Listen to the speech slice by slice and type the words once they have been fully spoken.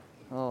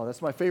Oh,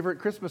 that's my favorite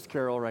Christmas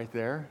carol right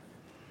there.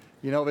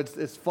 You know,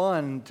 it's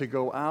fun to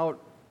go out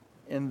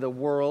in the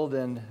world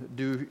and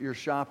do your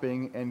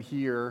shopping and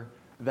hear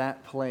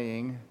that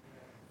playing.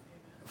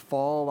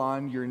 Fall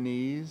on your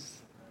knees.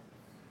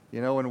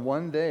 You know, and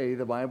one day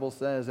the Bible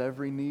says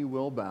every knee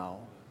will bow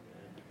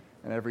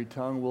and every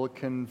tongue will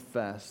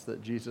confess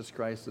that Jesus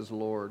Christ is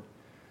Lord.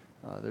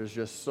 There's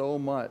just so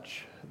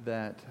much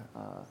that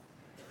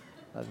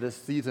this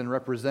season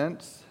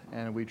represents,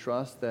 and we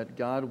trust that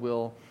God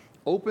will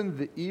open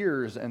the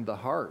ears and the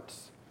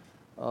hearts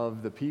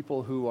of the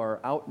people who are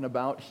out and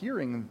about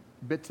hearing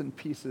bits and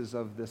pieces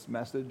of this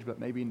message,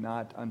 but maybe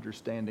not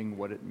understanding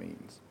what it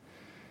means.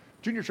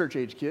 Junior church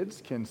age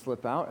kids can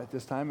slip out at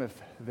this time if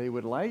they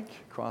would like,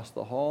 across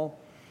the hall,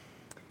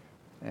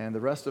 and the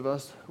rest of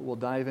us will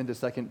dive into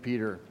 2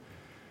 Peter.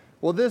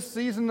 Well, this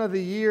season of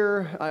the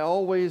year, I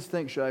always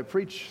think, should I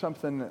preach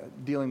something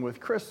dealing with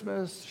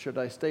Christmas? Should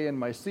I stay in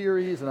my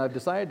series? And I've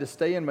decided to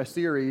stay in my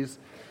series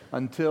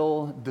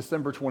until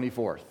December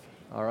 24th.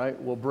 All right,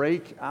 we'll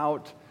break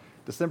out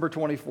December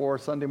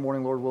 24th, Sunday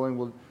morning, Lord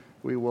willing.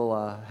 We will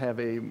have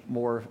a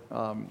more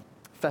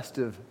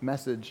festive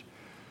message.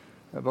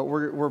 But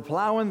we're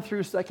plowing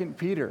through 2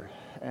 Peter,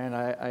 and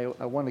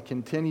I want to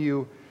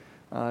continue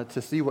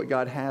to see what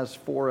God has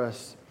for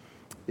us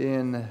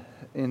in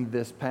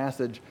this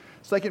passage.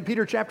 2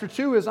 Peter chapter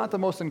 2 is not the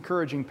most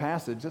encouraging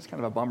passage. That's kind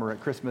of a bummer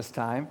at Christmas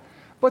time.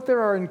 But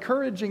there are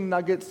encouraging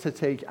nuggets to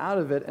take out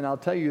of it, and I'll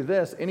tell you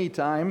this,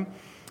 anytime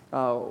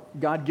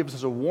God gives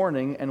us a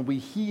warning and we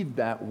heed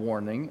that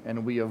warning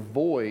and we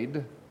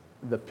avoid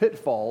the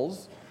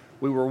pitfalls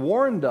we were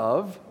warned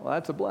of, well,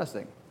 that's a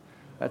blessing.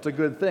 That's a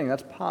good thing.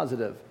 That's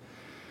positive.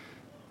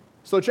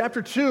 So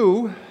chapter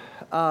 2,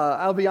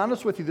 I'll be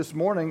honest with you this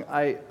morning,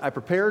 I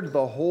prepared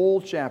the whole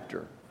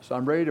chapter, so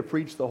I'm ready to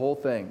preach the whole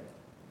thing.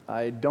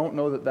 I don't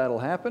know that that'll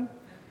happen.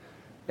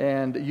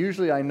 And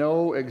usually I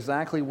know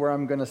exactly where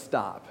I'm going to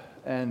stop.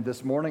 And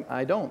this morning,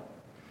 I don't.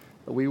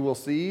 We will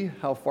see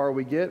how far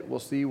we get. We'll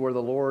see where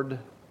the Lord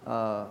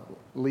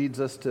leads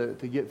us to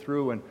get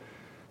through, and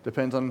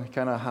depends on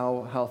kind of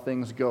how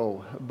things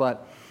go.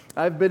 But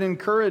I've been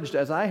encouraged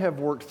as I have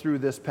worked through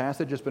this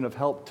passage. It's been of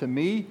help to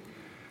me,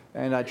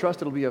 and I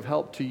trust it'll be of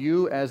help to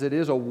you, as it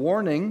is a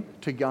warning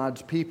to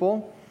God's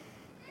people,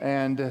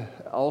 and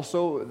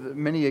also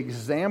many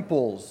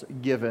examples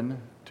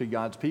given to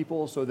God's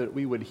people so that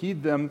we would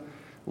heed them,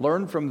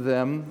 learn from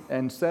them,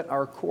 and set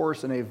our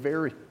course in a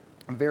very,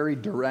 very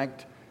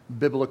direct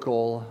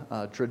biblical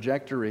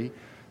trajectory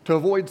to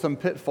avoid some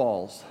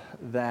pitfalls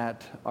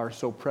that are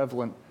so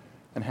prevalent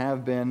and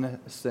have been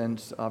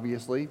since,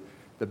 obviously,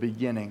 the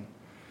beginning.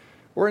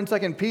 We're in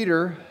 2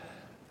 Peter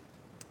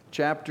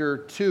chapter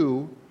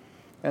 2,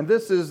 and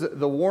this is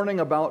the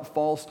warning about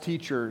false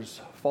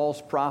teachers,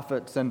 false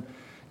prophets. And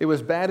it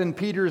was bad in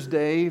Peter's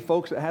day.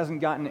 Folks, it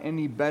hasn't gotten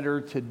any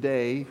better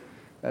today.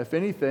 If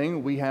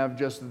anything, we have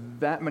just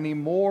that many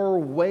more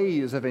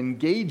ways of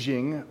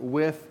engaging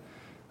with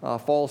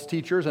false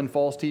teachers and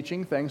false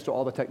teaching, thanks to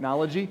all the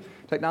technology.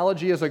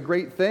 Technology is a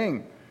great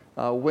thing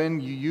when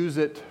you use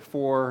it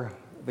for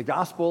the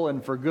gospel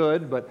and for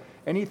good, but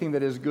anything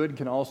that is good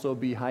can also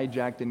be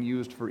hijacked and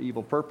used for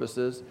evil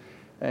purposes.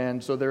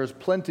 And so there's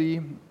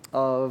plenty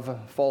of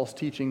false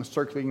teaching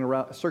circulating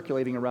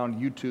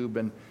around YouTube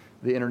and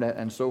the internet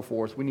and so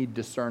forth. We need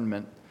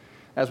discernment.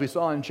 As we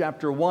saw in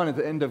chapter 1, at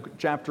the end of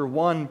chapter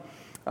 1,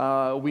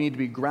 we need to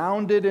be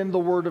grounded in the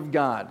Word of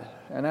God.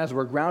 And as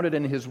we're grounded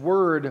in His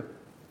Word,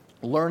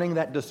 learning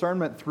that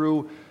discernment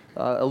through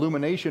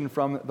illumination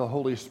from the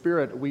Holy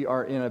Spirit, we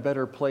are in a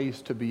better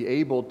place to be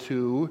able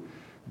to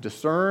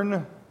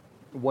discern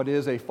what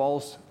is a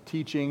false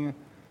teaching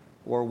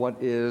or what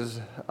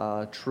is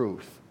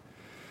truth.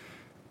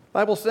 The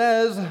Bible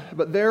says,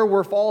 "But there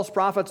were false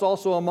prophets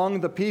also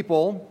among the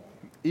people,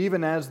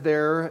 even as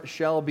there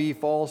shall be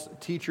false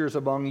teachers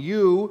among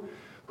you,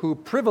 who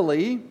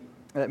privily,"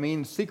 that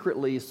means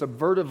secretly,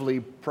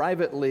 subvertively,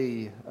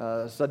 privately,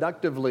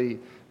 seductively,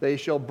 "they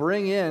shall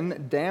bring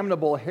in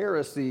damnable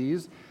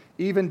heresies,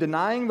 even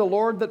denying the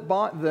Lord that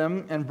bought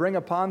them, and bring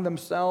upon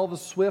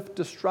themselves swift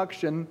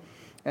destruction.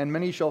 And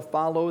many shall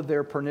follow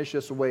their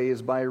pernicious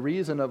ways, by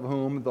reason of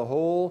whom the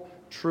whole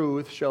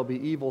truth shall be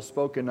evil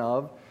spoken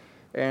of.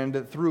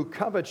 And through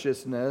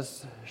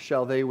covetousness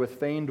shall they with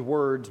feigned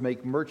words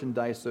make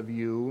merchandise of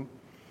you,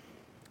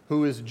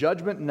 whose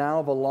judgment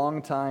now of a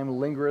long time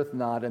lingereth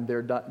not, and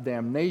their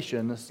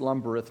damnation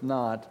slumbereth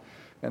not."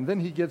 And then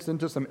he gets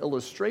into some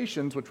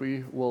illustrations, which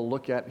we will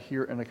look at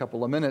here in a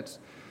couple of minutes.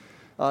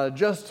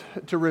 Just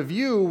to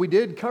review, we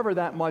did cover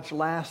that much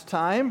last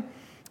time,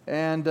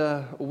 and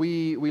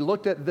we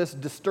looked at this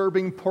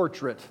disturbing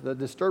portrait, the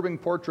disturbing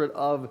portrait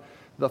of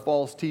the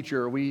false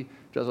teacher.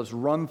 Let's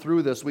run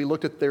through this. We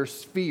looked at their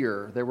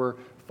sphere. There were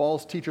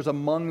false teachers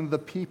among the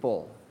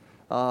people.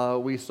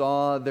 We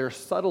saw their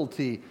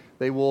subtlety.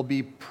 They will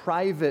be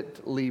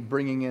privately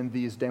bringing in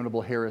these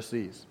damnable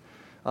heresies.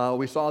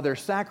 We saw their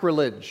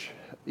sacrilege,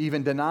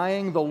 even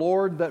denying the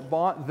Lord that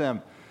bought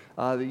them.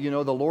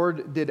 The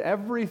Lord did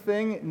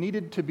everything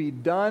needed to be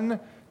done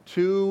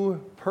to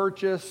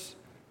purchase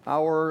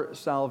our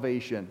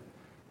salvation.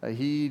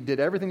 He did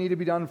everything needed to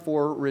be done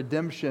for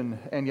redemption,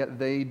 and yet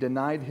they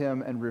denied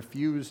him and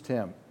refused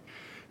him.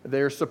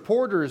 Their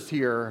supporters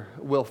here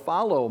will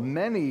follow.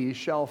 Many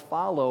shall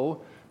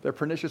follow their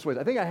pernicious ways.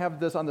 I think I have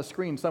this on the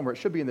screen somewhere. It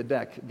should be in the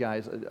deck,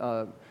 guys.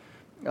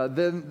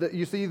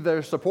 You see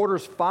their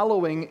supporters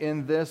following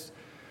in these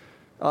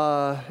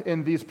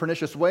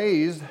pernicious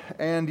ways,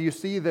 and you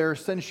see their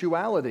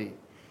sensuality,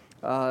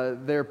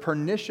 their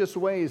pernicious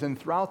ways. And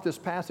throughout this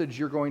passage,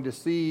 you're going to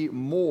see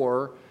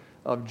more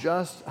of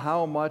just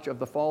how much of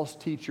the false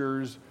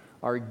teachers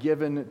are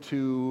given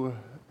to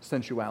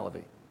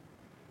sensuality.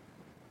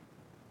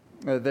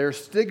 Their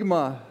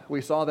stigma,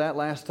 we saw that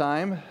last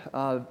time,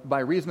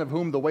 by reason of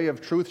whom the way of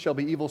truth shall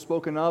be evil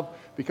spoken of,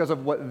 because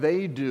of what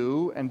they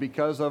do and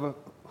because of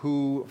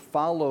who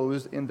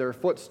follows in their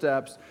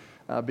footsteps,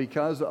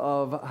 because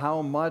of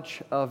how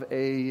much of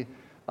a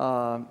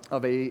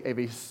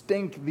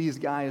stink these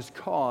guys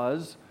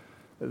cause,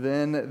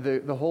 then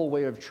the whole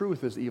way of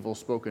truth is evil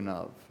spoken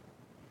of.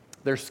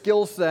 Their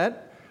skill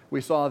set,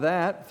 we saw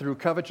that, through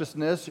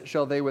covetousness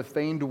shall they with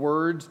feigned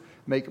words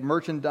make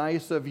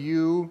merchandise of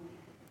you.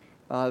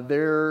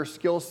 Their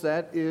skill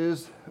set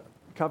is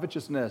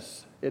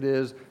covetousness. It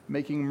is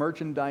making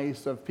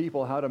merchandise of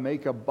people, how to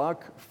make a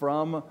buck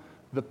from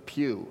the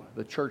pew,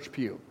 the church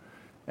pew,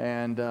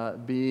 and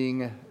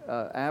being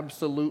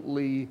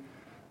absolutely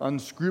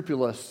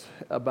unscrupulous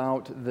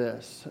about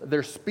this.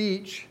 Their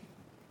speech,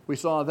 we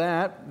saw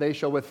that. They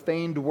shall with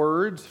feigned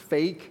words,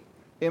 fake,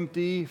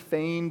 empty,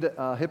 feigned,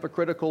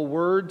 hypocritical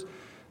words.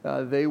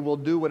 They will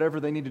do whatever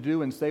they need to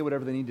do and say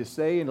whatever they need to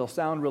say, and it'll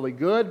sound really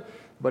good,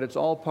 but it's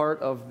all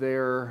part of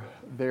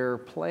their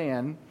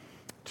plan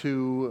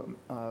to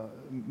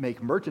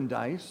make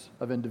merchandise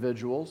of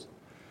individuals.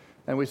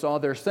 And we saw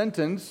their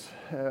sentence,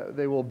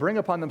 they will bring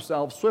upon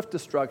themselves swift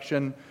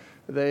destruction.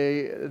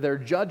 Their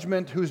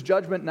judgment, whose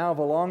judgment now of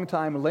a long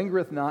time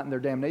lingereth not, and their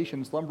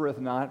damnation slumbereth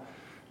not.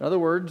 In other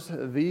words,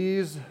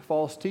 these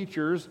false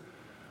teachers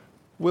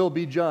will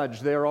be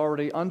judged. They are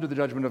already under the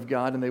judgment of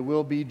God, and they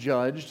will be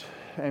judged.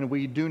 And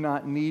we do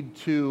not need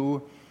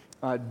to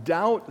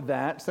doubt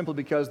that simply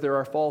because there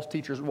are false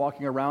teachers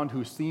walking around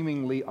who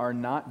seemingly are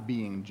not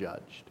being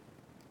judged.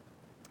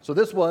 So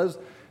this was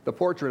the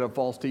portrait of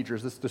false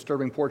teachers, this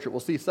disturbing portrait.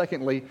 We'll see,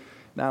 secondly,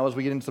 now as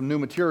we get into some new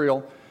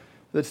material,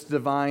 this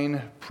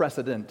divine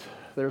precedent.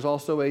 There's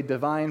also a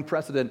divine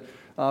precedent.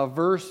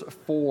 Verse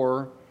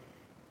 4,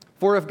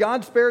 "For if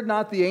God spared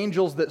not the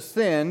angels that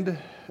sinned,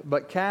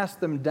 but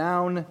cast them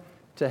down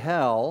to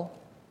hell,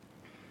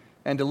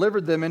 and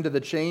delivered them into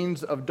the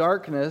chains of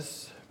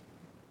darkness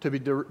to be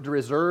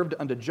reserved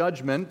unto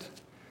judgment,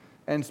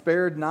 and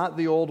spared not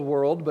the old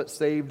world, but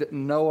saved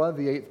Noah,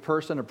 the eighth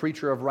person, a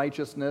preacher of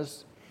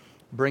righteousness,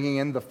 bringing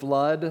in the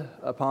flood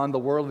upon the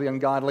world of the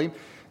ungodly,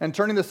 and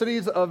turning the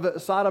cities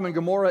of Sodom and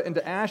Gomorrah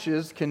into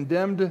ashes,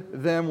 condemned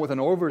them with an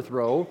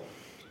overthrow,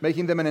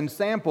 making them an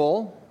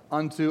ensample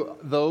unto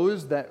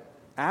those that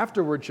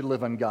afterward should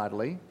live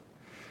ungodly.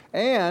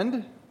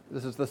 And,"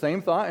 this is the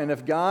same thought, "and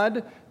if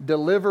God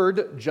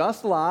delivered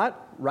just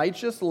Lot,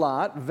 righteous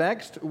Lot,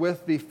 vexed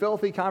with the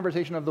filthy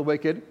conversation of the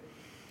wicked,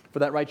 for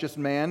that righteous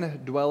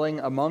man dwelling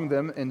among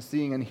them and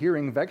seeing and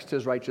hearing vexed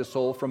his righteous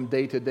soul from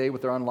day to day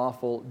with their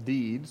unlawful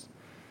deeds."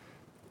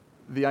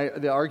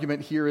 The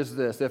argument here is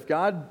this: if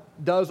God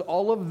does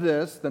all of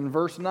this, then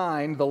verse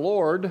 9, "The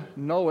Lord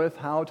knoweth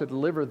how to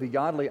deliver the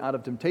godly out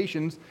of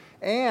temptations,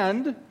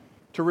 and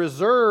to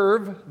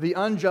reserve the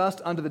unjust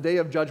unto the day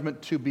of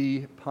judgment to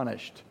be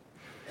punished."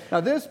 Now,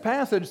 this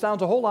passage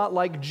sounds a whole lot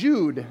like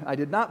Jude. I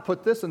did not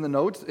put this in the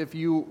notes. If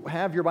you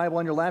have your Bible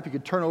on your lap, you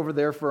could turn over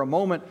there for a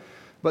moment.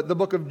 But the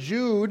book of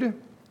Jude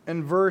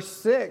in verse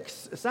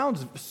 6, it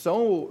sounds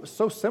so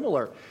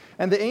similar.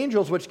 "And the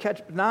angels which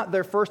catch not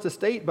their first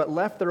estate, but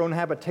left their own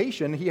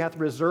habitation, he hath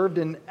reserved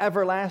in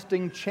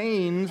everlasting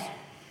chains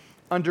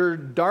under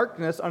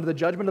darkness, under the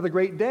judgment of the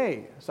great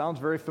day." Sounds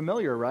very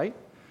familiar, right?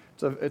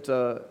 It's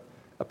a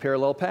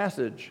parallel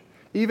passage.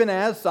 "Even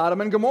as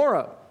Sodom and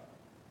Gomorrah,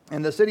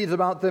 and the cities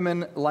about them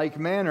in like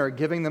manner,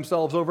 giving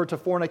themselves over to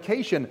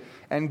fornication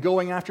and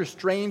going after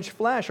strange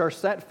flesh, are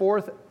set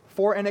forth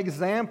for an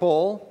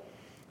example,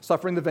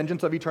 suffering the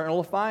vengeance of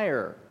eternal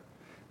fire.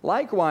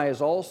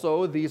 Likewise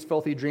also these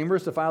filthy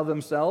dreamers defile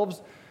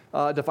themselves,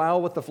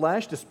 defile with the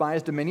flesh,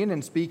 despise dominion,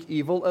 and speak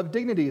evil of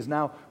dignities."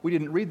 Now, we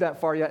didn't read that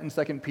far yet in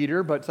 2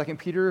 Peter, but 2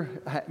 Peter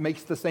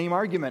makes the same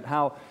argument,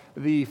 how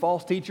the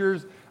false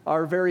teachers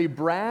are very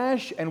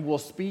brash and will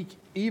speak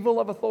evil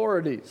of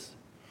authorities.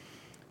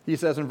 He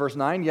says in verse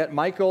 9, "Yet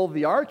Michael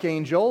the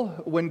archangel,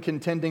 when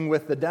contending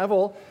with the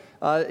devil,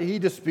 he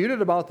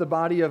disputed about the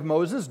body of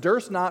Moses,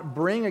 durst not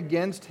bring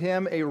against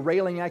him a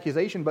railing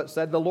accusation, but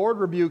said, The Lord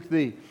rebuke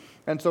thee."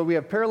 And so we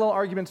have parallel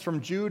arguments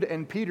from Jude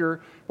and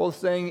Peter, both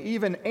saying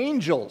even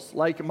angels,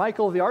 like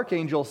Michael the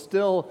archangel,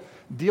 still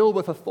deal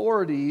with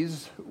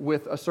authorities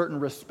with a certain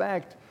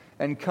respect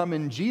and come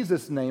in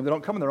Jesus' name. They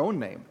don't come in their own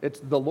name. It's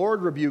 "the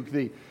Lord rebuke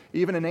thee."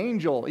 Even an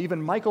angel,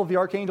 even Michael the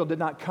archangel, did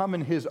not come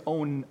in his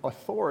own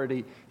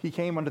authority. He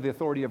came under the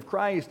authority of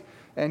Christ.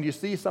 And you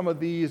see some of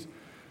these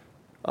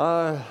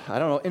I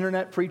don't know,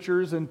 internet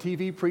preachers and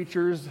TV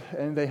preachers,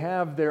 and they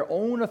have their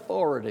own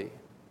authority.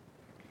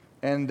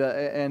 And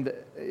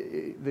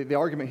the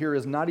argument here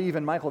is not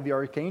even Michael the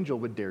archangel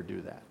would dare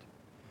do that.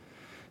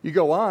 You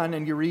go on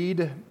and you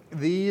read,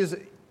 these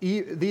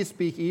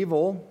speak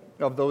evil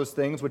of those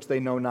things which they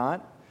know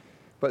not,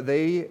 but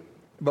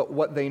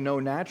what they know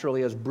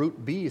naturally as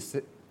brute beasts,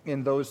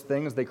 in those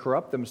things they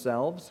corrupt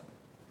themselves.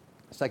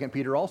 2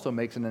 Peter also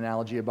makes an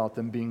analogy about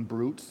them being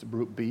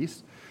brute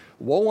beasts.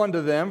 Woe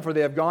unto them, for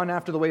they have gone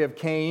after the way of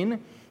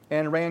Cain,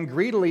 and ran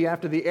greedily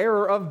after the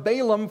error of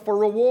Balaam for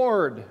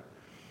reward.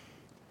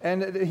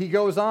 And he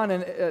goes on,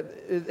 and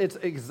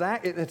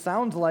it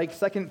sounds like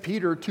 2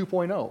 Peter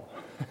 2.0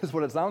 is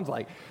what it sounds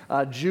like.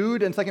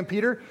 Jude and 2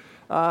 Peter,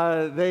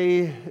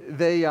 they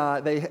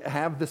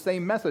have the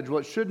same message. Well,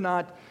 it should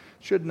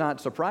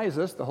not surprise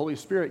us. The Holy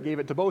Spirit gave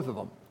it to both of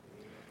them.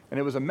 And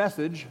it was a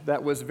message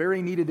that was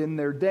very needed in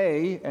their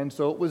day, and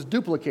so it was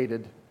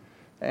duplicated.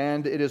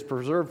 And it is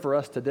preserved for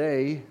us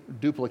today,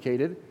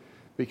 duplicated,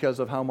 because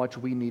of how much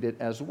we need it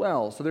as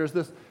well. So there's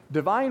this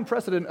divine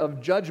precedent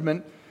of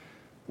judgment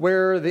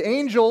where the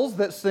angels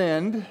that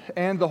sinned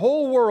and the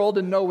whole world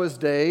in Noah's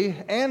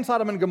day and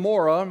Sodom and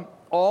Gomorrah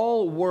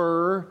all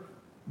were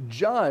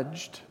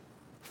judged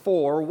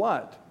for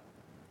what?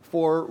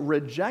 For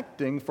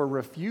rejecting, for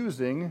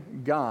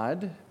refusing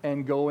God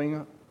and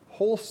going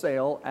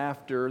wholesale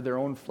after their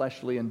own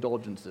fleshly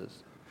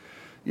indulgences.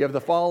 You have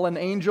the fallen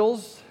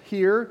angels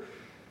here.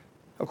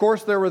 Of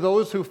course, there were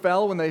those who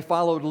fell when they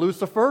followed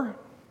Lucifer,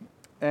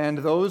 and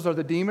those are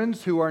the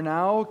demons who are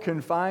now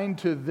confined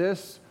to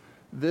this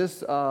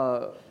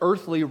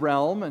earthly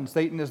realm, and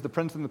Satan is the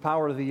prince and the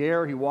power of the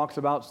air. He walks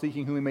about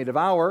seeking whom he may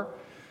devour.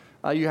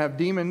 You have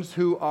demons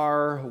who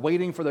are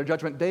waiting for their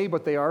judgment day,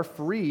 but they are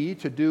free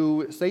to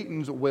do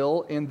Satan's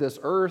will in this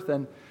earth,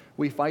 and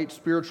we fight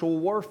spiritual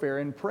warfare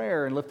in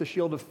prayer and lift the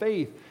shield of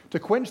faith to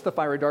quench the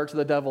fiery darts of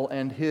the devil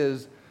and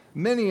his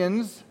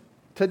minions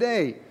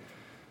today.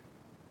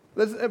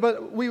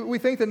 But we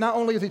think that not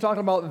only is he talking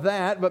about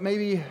that, but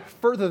maybe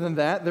further than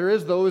that, there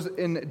is those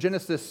in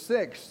Genesis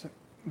 6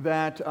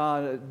 that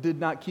did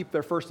not keep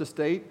their first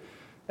estate,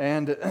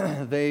 and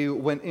they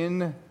went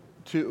in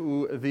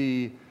to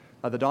the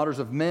daughters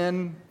of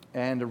men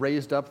and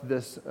raised up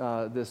this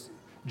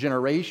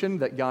generation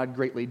that God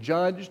greatly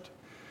judged.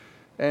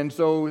 And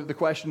so the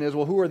question is,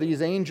 well, who are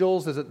these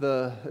angels? Is it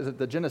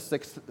the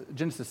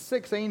Genesis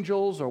 6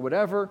 angels or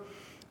whatever?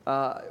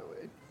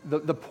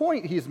 The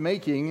point he's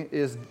making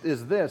is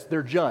this: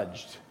 they're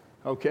judged.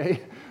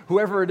 Okay,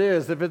 whoever it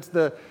is, if it's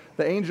the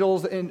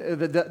angels and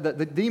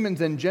the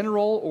demons in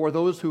general, or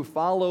those who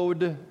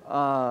followed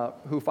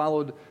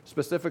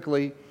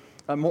specifically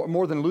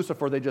more than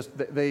Lucifer,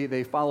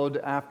 they followed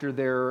after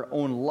their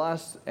own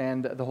lusts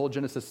and the whole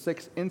Genesis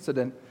 6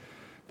 incident.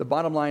 The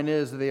bottom line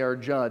is they are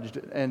judged,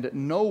 and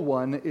no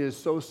one is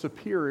so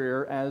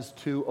superior as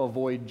to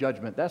avoid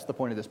judgment. That's the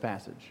point of this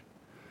passage.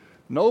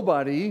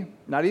 Nobody,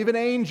 not even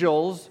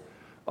angels,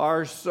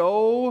 are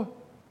so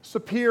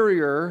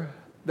superior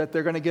that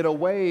they're going to get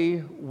away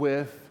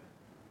with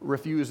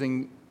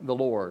refusing the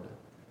Lord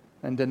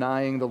and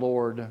denying the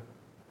Lord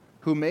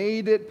who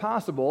made it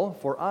possible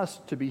for us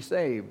to be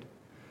saved.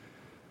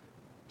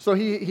 So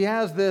he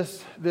has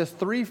this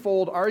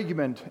threefold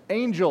argument.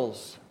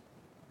 Angels,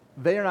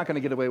 they are not going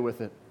to get away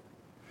with it.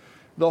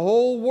 The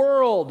whole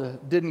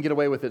world didn't get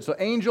away with it. So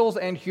angels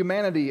and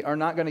humanity are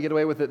not going to get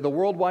away with it. The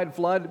worldwide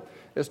flood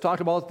is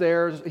talked about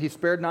there. He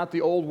spared not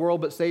the old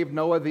world, but saved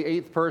Noah, the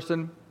eighth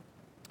person,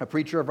 a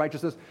preacher of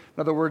righteousness.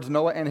 In other words,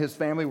 Noah and his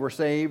family were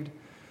saved.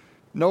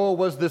 Noah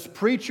was this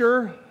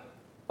preacher,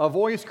 a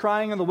voice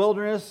crying in the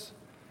wilderness.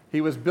 He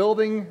was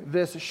building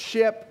this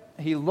ship.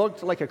 He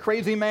looked like a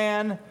crazy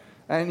man,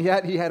 and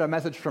yet he had a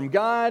message from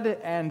God,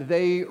 and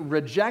they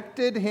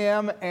rejected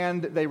him,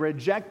 and they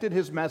rejected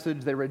his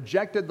message. They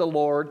rejected the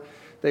Lord.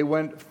 They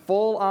went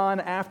full on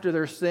after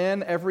their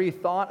sin. Every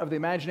thought of the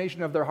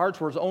imagination of their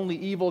hearts was only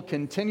evil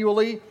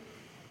continually,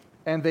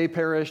 and they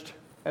perished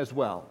as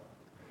well.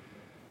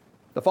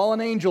 The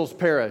fallen angels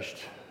perished.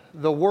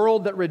 The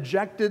world that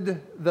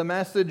rejected the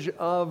message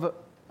of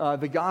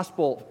the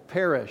gospel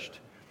perished.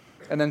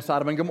 And then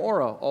Sodom and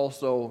Gomorrah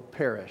also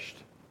perished.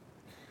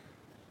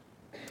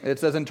 It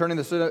says, in turning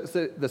the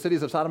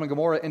cities of Sodom and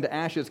Gomorrah into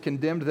ashes,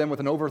 condemned them with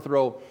an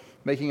overthrow,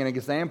 making an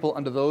example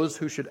unto those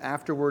who should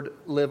afterward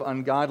live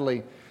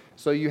ungodly.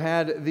 So you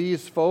had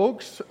these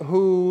folks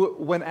who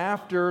went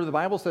after, the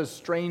Bible says,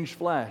 strange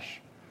flesh.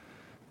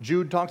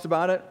 Jude talks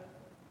about it.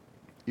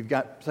 You've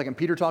got 2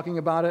 Peter talking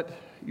about it.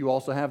 You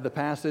also have the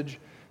passage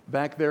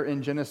back there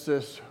in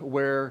Genesis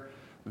where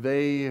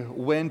they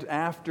went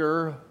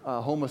after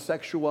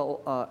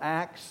homosexual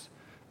acts,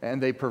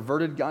 and they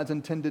perverted God's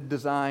intended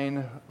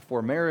design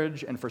for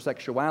marriage and for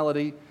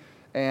sexuality,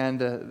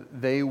 and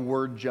they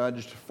were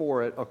judged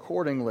for it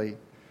accordingly.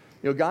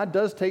 You know, God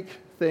does take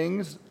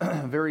things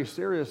very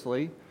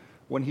seriously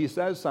when he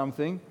says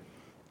something,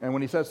 and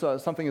when he says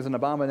something is an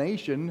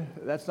abomination,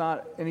 that's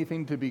not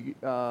anything to be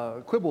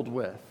quibbled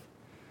with.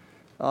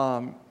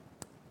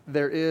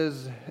 There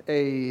is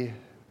a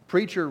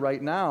preacher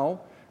right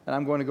now and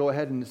I'm going to go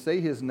ahead and say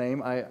his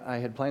name. I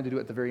had planned to do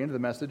it at the very end of the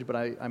message, but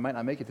I might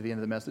not make it to the end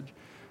of the message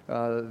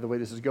the way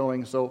this is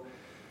going. So,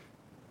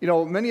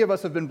 many of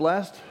us have been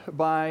blessed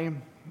by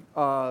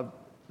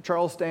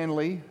Charles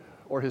Stanley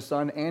or his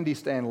son, Andy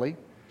Stanley.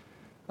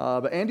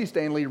 But Andy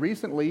Stanley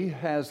recently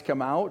has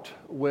come out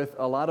with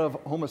a lot of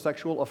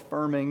homosexual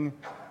affirming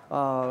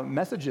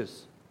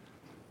messages.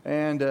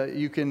 And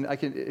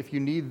if you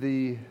need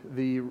the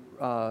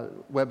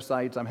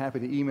websites, I'm happy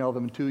to email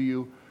them to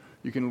you.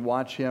 You can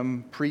watch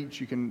him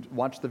preach. You can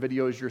watch the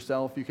videos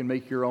yourself. You can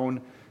make your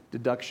own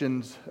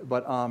deductions.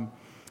 But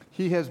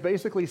he has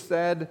basically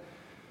said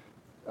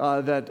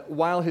that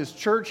while his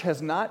church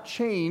has not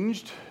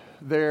changed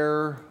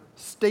their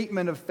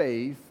statement of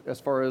faith as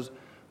far as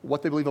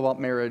what they believe about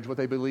marriage, what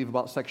they believe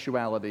about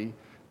sexuality,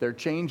 they're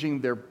changing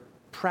their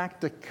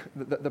practically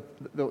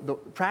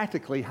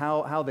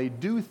how they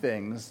do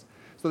things.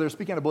 So they're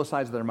speaking out of both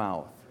sides of their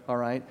mouth, all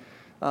right?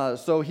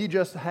 So he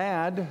just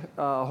had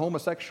a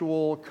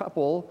homosexual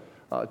couple,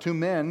 two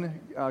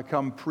men,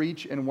 come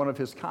preach in one of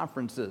his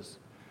conferences.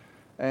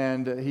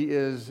 And he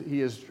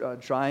is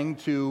trying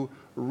to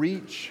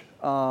reach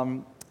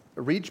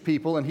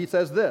people, and he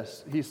says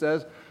this. He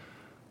says,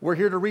 we're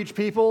here to reach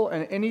people,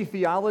 and any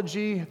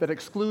theology that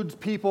excludes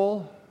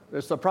people,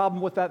 there's a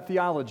problem with that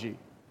theology.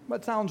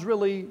 That sounds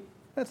really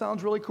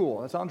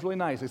cool. That sounds really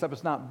nice, except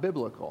it's not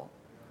biblical.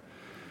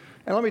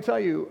 And let me tell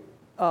you,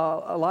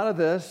 a lot of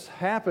this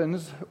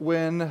happens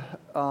when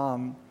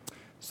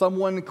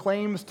someone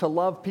claims to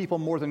love people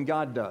more than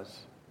God does.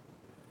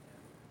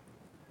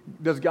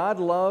 Does God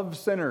love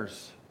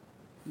sinners?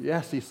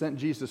 Yes, he sent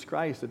Jesus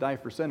Christ to die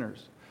for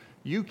sinners.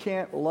 You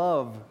can't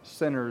love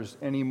sinners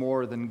any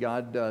more than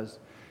God does.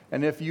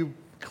 And if you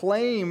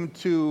claim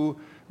to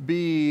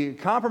be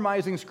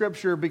compromising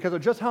Scripture because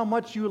of just how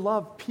much you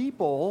love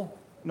people,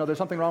 there's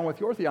something wrong with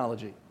your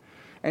theology.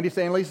 Andy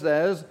Stanley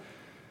says,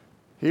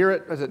 here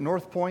at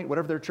North Point,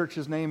 whatever their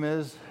church's name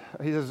is,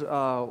 he says,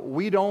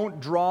 we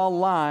don't draw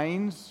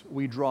lines,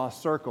 we draw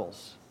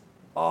circles.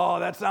 Oh,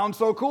 that sounds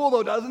so cool,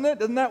 though, doesn't it?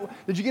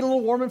 Did you get a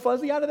little warm and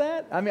fuzzy out of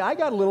that? I mean, I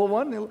got a little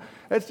one.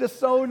 It's just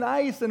so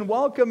nice and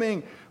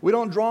welcoming. We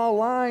don't draw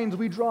lines,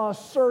 we draw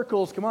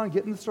circles. Come on,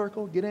 get in the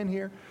circle, get in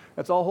here.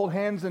 Let's all hold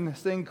hands and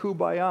sing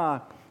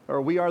Kumbaya,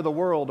 or We Are the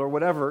World, or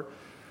whatever.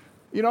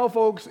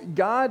 Folks,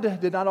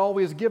 God did not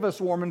always give us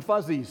warm and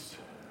fuzzies.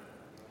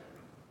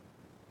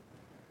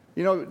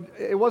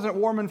 It wasn't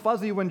warm and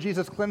fuzzy when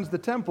Jesus cleansed the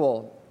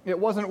temple. It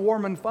wasn't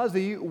warm and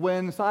fuzzy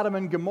when Sodom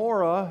and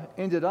Gomorrah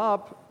ended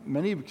up,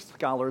 many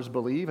scholars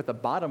believe, at the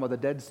bottom of the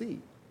Dead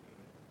Sea.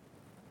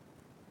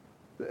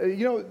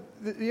 You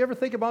ever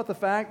think about the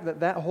fact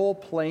that whole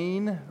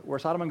plain where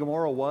Sodom and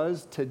Gomorrah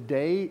was,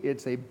 today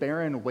it's a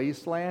barren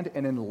wasteland,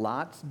 and in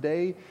Lot's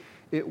day,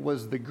 it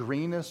was the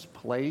greenest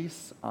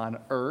place on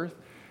earth.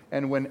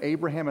 And when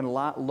Abraham and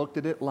Lot looked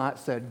at it, Lot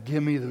said,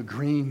 give me the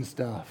green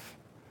stuff.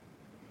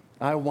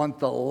 I want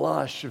the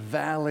lush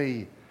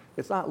valley.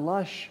 It's not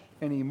lush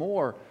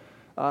anymore.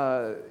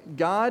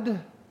 God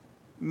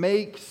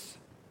makes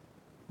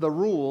the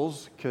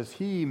rules because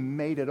he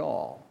made it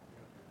all.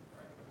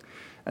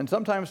 And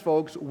sometimes,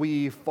 folks,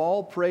 we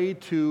fall prey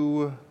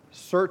to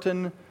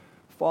certain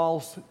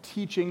false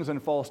teachings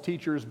and false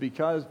teachers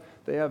because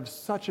they have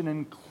such an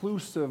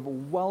inclusive,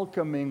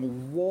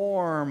 welcoming,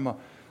 warm,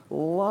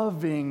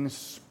 loving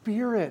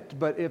spirit.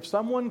 But if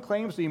someone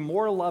claims to be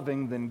more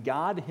loving than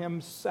God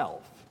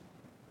himself,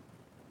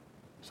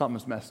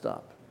 something's messed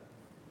up.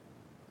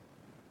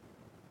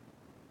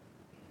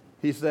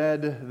 He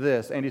said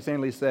this, Andy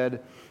Stanley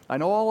said, I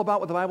know all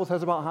about what the Bible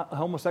says about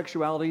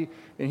homosexuality,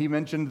 and he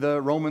mentioned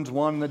the Romans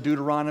 1, the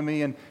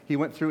Deuteronomy, and he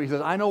went through, he says,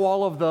 I know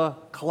all of the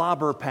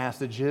clobber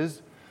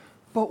passages,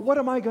 but what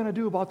am I going to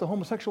do about the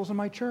homosexuals in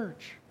my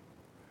church?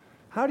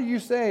 How do you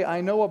say,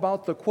 I know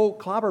about the, quote,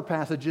 clobber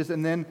passages,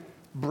 and then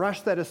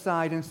brush that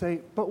aside and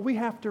say, but we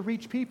have to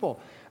reach people,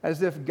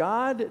 as if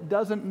God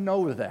doesn't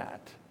know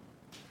that.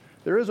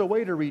 There is a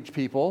way to reach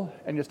people,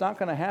 and it's not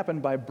going to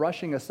happen by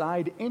brushing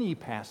aside any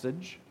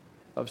passage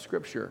of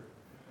Scripture.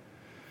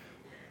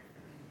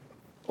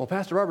 Well,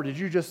 Pastor Barber, did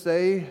you just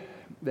say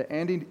that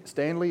Andy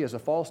Stanley is a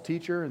false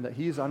teacher and that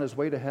he's on his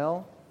way to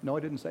hell? No, I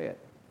didn't say it.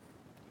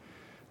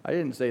 I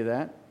didn't say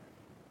that.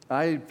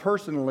 I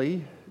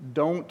personally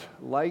don't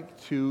like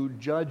to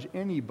judge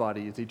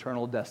anybody's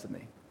eternal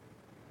destiny.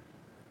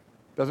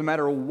 Doesn't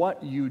matter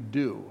what you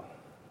do.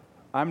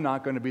 I'm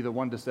not going to be the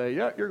one to say,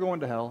 yeah, you're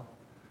going to hell.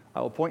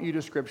 I will point you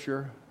to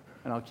Scripture,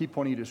 and I'll keep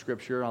pointing you to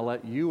Scripture, and I'll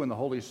let you and the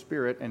Holy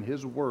Spirit and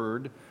His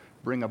Word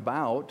bring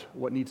about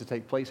what needs to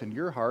take place in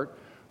your heart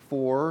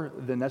for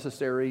the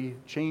necessary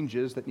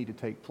changes that need to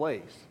take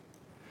place.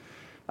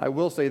 I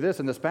will say this,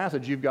 in this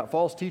passage, you've got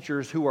false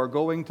teachers who are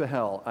going to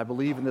hell. I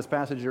believe in this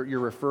passage you're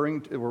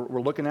referring to, we're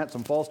looking at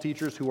some false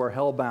teachers who are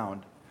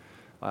hell-bound.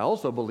 I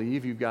also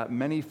believe you've got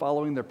many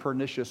following their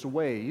pernicious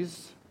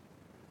ways,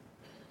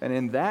 and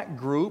in that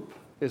group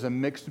is a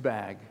mixed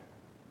bag.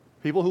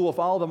 People who will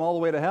follow them all the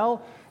way to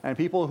hell, and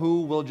people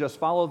who will just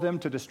follow them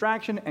to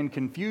distraction and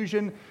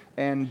confusion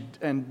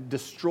and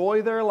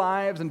destroy their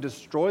lives and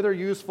destroy their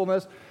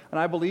usefulness. And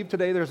I believe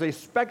today there's a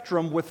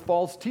spectrum with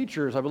false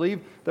teachers. I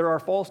believe there are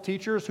false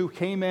teachers who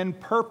came in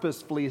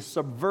purposefully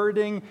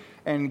subverting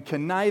and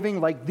conniving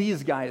like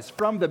these guys.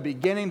 From the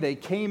beginning, they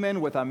came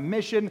in with a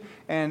mission,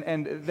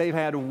 and they've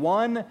had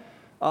one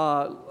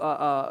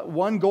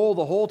goal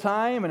the whole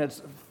time, and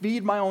it's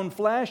feed my own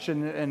flesh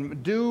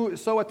and do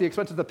so at the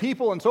expense of the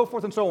people and so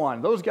forth and so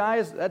on. Those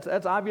guys,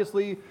 that's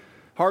obviously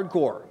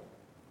hardcore.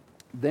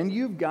 Then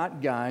you've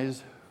got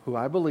guys who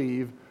I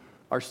believe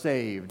are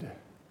saved,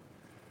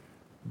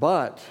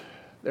 but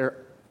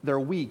they're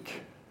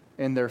weak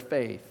in their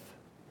faith,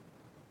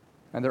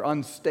 and they're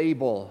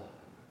unstable,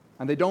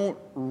 and they don't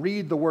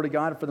read the Word of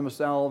God for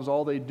themselves.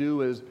 All they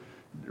do is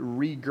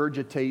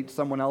regurgitate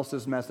someone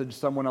else's message,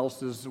 someone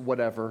else's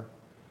whatever.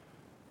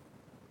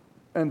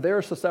 And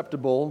they're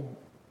susceptible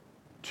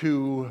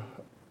to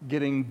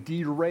getting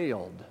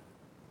derailed.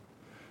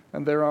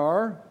 And there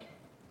are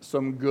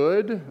some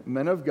good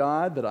men of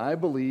God that I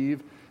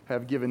believe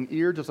have given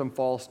ear to some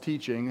false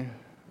teaching.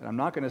 And I'm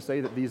not going to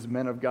say that these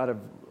men of God have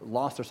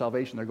lost their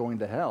salvation, they're going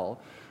to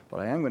hell. But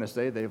I am going to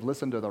say they've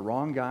listened to the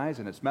wrong guys,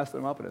 and it's messed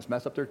them up, and it's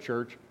messed up their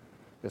church,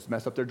 it's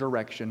messed up their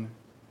direction.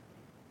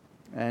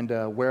 And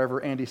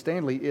wherever Andy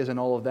Stanley is in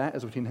all of that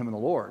is between him and the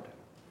Lord.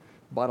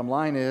 Bottom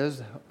line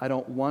is, I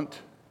don't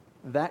want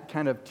that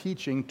kind of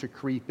teaching to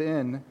creep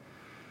in,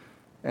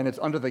 and it's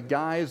under the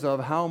guise of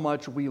how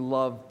much we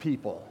love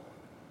people.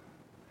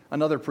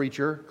 Another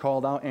preacher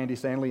called out Andy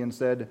Stanley and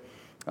said,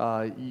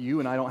 you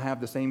and I don't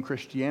have the same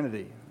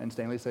Christianity. And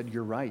Stanley said,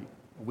 you're right,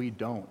 we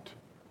don't.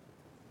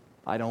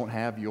 I don't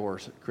have your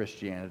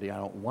Christianity. I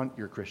don't want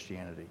your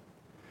Christianity.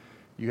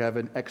 You have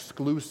an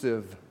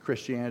exclusive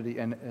Christianity,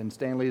 and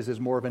Stanley's is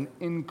more of an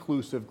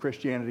inclusive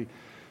Christianity.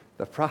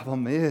 The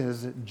problem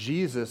is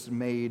Jesus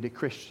made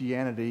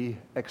Christianity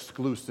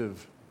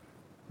exclusive.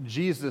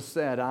 Jesus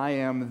said, I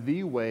am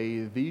the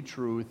way, the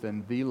truth,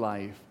 and the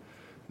life.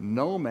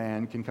 No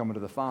man can come to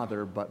the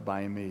Father but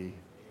by me.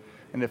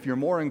 And if you're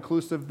more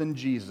inclusive than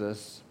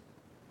Jesus,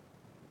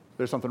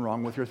 there's something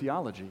wrong with your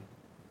theology.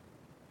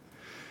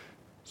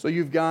 So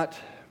you've got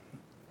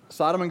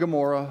Sodom and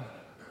Gomorrah.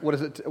 What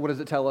does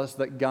it tell us?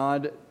 That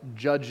God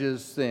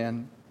judges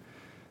sin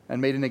and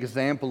made an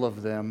example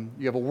of them.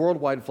 You have a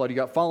worldwide flood, you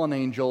got fallen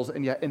angels,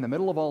 and yet in the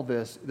middle of all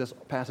this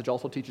passage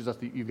also teaches us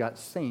that you've got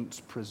saints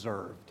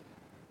preserved.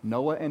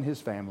 Noah and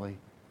his family,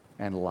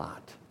 and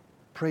Lot.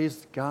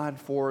 Praise God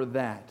for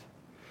that.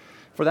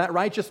 For that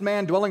righteous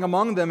man dwelling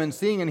among them and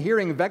seeing and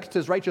hearing vexed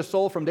his righteous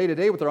soul from day to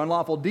day with their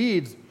unlawful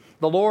deeds.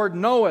 The Lord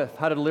knoweth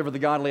how to deliver the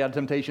godly out of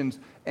temptations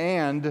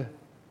and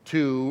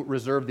to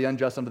reserve the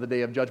unjust unto the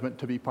day of judgment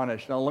to be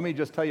punished. Now, let me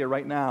just tell you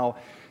right now,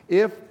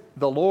 if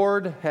the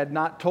Lord had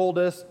not told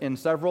us in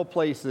several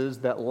places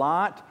that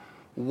Lot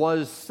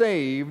was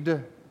saved,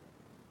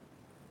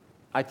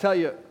 I tell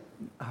you,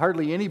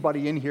 hardly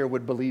anybody in here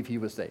would believe he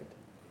was saved.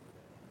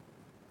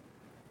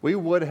 We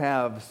would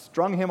have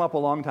strung him up a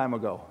long time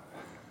ago.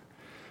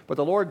 But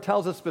the Lord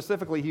tells us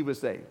specifically he was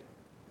saved.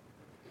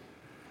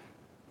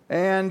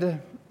 And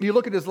you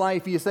look at his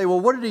life, you say, well,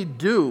 what did he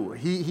do?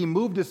 He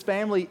moved his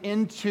family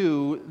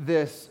into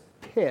this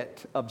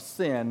pit of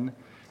sin,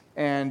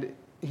 and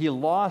he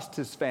lost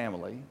his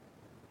family.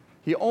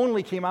 He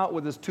only came out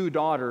with his 2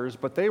 daughters,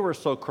 but they were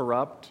so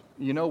corrupt,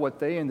 you know what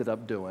they ended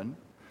up doing.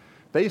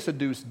 They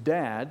seduced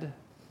Dad,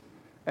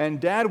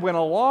 and Dad went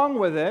along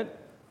with it.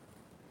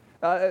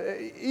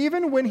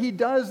 Even when he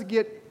does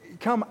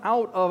come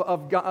out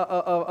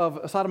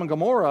of Sodom and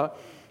Gomorrah,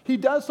 he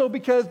does so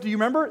because, do you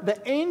remember, the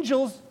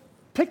angels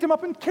picked him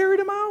up and carried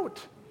him out.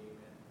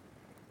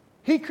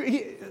 He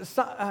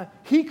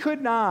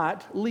could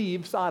not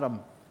leave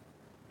Sodom.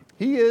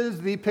 He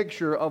is the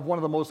picture of one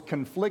of the most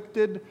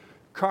conflicted,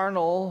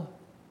 carnal,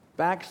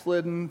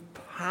 backslidden,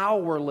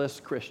 powerless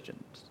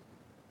Christians.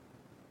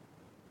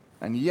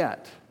 And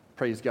yet,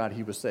 praise God,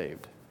 he was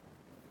saved.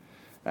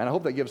 And I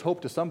hope that gives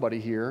hope to somebody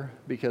here,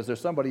 because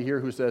there's somebody here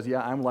who says, yeah,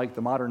 I'm like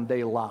the modern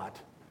day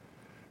Lot.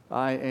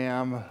 I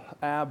am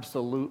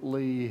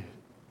absolutely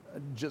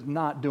just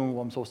not doing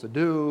what I'm supposed to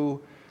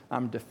do.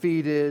 I'm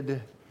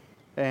defeated,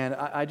 and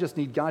I just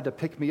need God to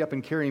pick me up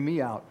and carry me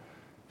out.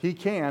 He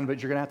can,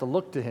 but you're going to have to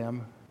look to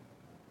him.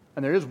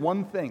 And there's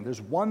one thing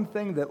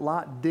that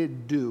Lot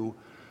did do.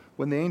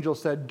 When the angel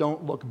said,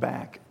 don't look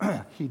back,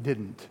 he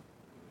didn't.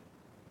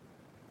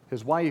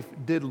 His wife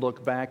did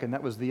look back, and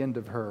that was the end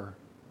of her.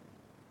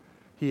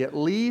 He at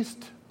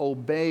least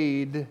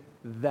obeyed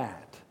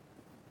that.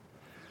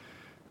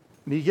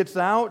 And he gets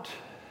out,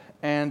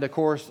 and of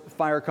course,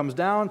 fire comes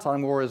down, Sodom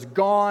and Gomorrah is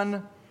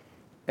gone,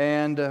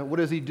 and what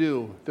does he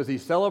do? Does he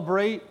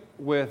celebrate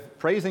with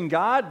praising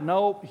God?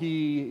 No,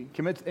 he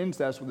commits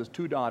incest with his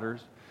 2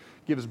 daughters,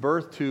 gives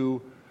birth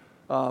to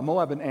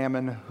Moab and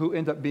Ammon, who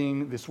end up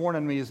being the sworn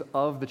enemies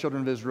of the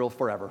children of Israel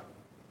forever.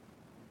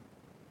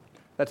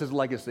 That's his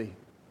legacy.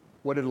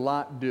 What did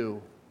Lot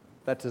do?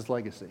 That's his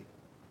legacy.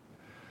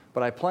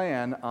 But I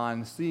plan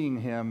on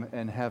seeing him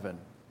in heaven.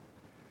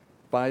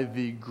 by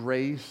the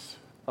grace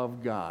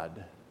of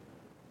God.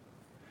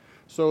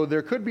 So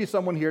there could be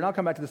someone here, and I'll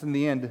come back to this in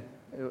the end,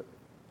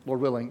 Lord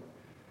willing.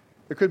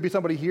 There could be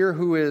somebody here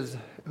who is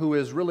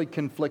really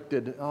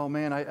conflicted. Oh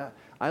man,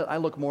 I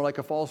look more like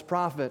a false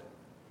prophet.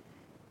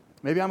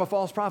 Maybe I'm a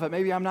false prophet.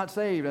 Maybe I'm not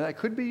saved. And that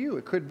could be you.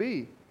 It could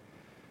be.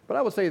 But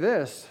I would say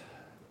this.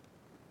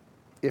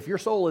 If your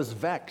soul is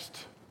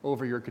vexed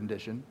over your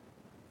condition,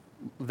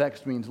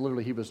 vexed means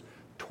literally he was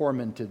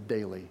tormented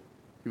daily.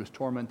 He was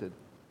tormented.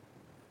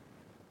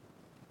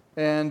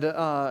 And,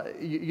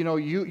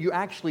 you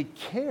actually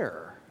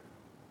care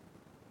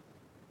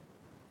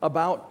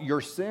about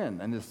your sin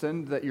and the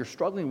sin that you're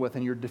struggling with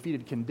and your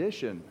defeated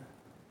condition.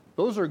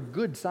 Those are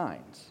good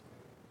signs.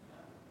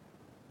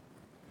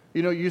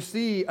 You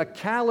see a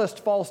calloused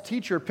false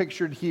teacher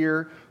pictured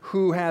here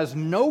who has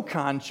no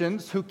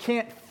conscience, who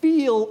can't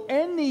feel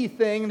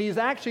anything, and he's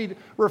actually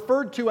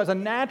referred to as a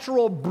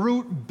natural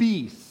brute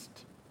beast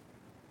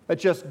that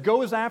just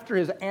goes after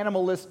his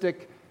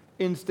animalistic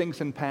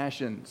instincts and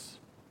passions.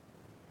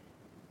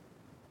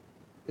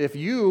 If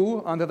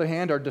you, on the other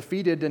hand, are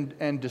defeated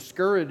and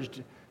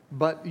discouraged,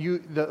 but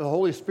the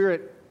Holy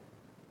Spirit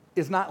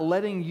is not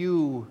letting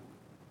you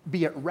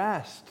be at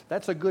rest,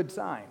 that's a good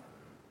sign.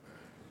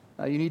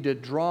 You need to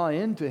draw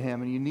into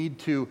Him, and you need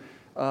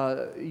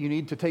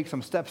to take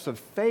some steps of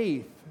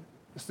faith.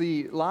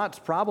 See, Lot's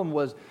problem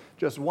was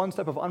just one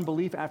step of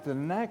unbelief after the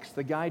next.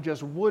 The guy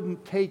just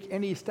wouldn't take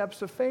any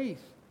steps of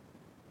faith.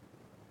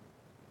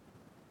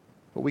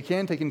 But we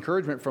can take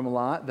encouragement from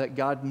Lot that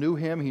God knew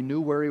him, He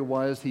knew where he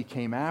was, He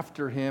came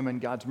after him,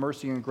 and God's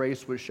mercy and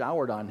grace was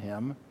showered on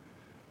him,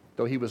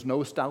 though he was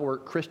no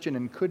stalwart Christian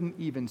and couldn't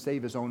even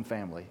save his own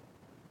family.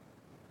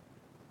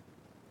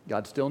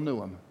 God still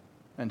knew him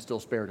and still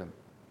spared him.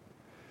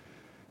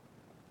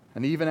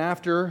 And even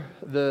after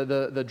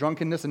the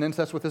drunkenness and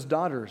incest with his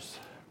daughters,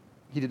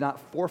 he did not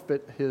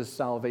forfeit his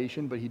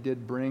salvation, but he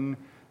did bring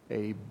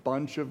a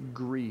bunch of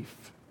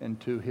grief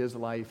into his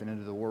life and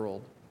into the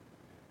world.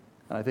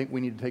 And I think we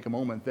need to take a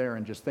moment there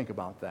and just think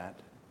about that.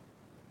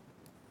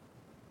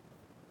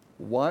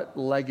 What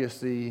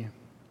legacy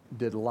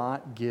did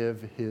Lot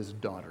give his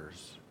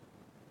daughters?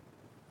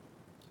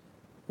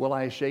 Will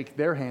I shake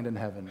their hand in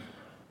heaven?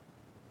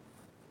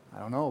 I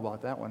don't know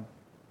about that one.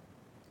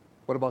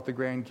 What about the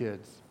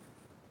grandkids?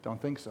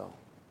 Don't think so.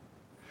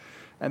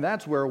 And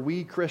that's where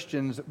we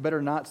Christians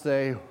better not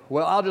say,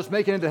 well, I'll just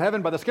make it into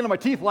heaven by the skin of my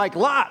teeth like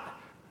Lot.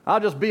 I'll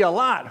just be a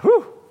Lot.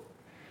 Whew.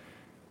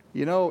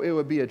 It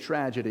would be a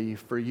tragedy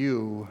for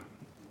you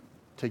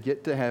to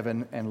get to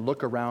heaven and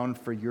look around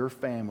for your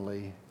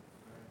family,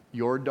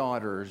 your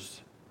daughters,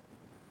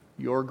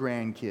 your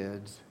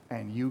grandkids,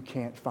 and you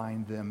can't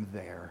find them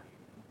there.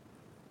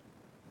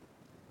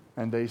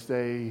 And they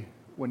say,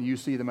 when you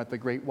see them at the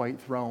great white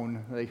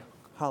throne, they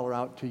holler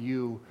out to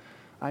you,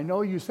 I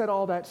know you said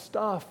all that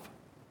stuff,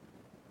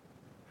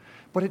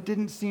 but it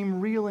didn't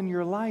seem real in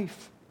your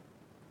life.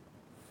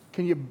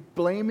 Can you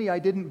blame me I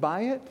didn't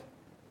buy it?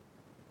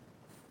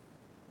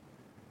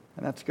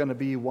 And that's going to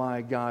be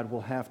why God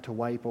will have to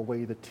wipe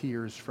away the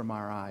tears from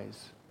our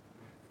eyes,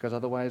 because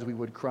otherwise we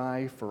would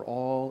cry for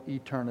all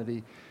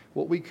eternity.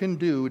 What we can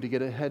do to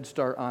get a head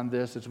start on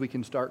this is we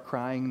can start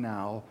crying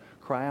now.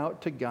 Cry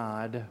out to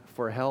God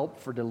for help,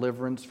 for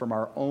deliverance from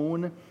our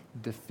own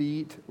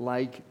defeat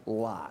like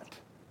Lot.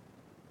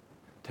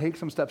 Take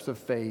some steps of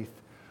faith.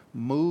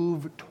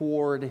 Move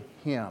toward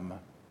Him.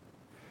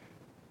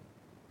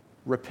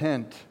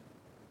 Repent.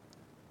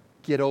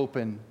 Get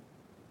open.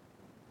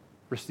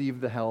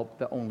 Receive the help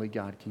that only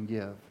God can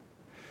give.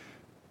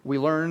 We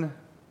learn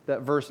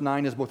that verse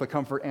 9 is both a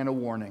comfort and a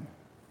warning.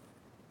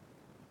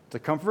 It's a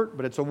comfort,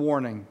 but it's a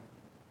warning.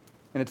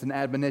 And it's an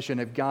admonition.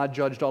 If God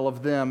judged all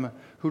of them,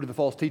 who do the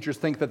false teachers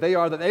think that they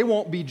are, that they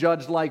won't be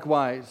judged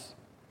likewise?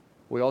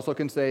 We also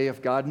can say,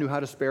 if God knew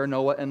how to spare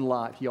Noah and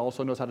Lot, He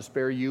also knows how to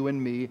spare you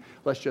and me.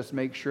 Let's just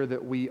make sure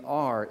that we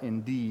are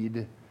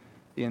indeed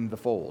in the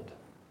fold.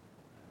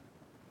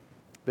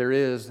 There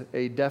is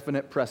a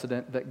definite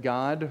precedent that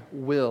God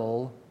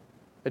will,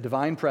 a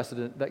divine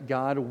precedent that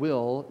God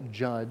will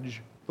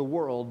judge the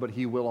world, but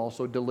He will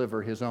also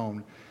deliver His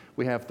own.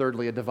 We have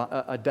thirdly a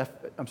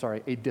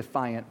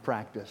defiant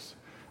practice.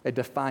 A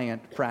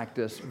defiant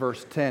practice,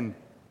 verse 10.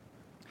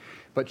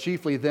 But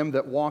chiefly them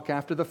that walk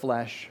after the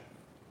flesh,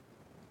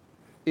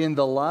 in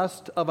the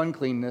lust of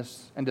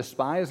uncleanness, and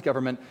despise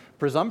government.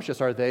 Presumptuous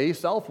are they,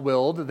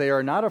 self-willed, they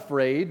are not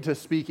afraid to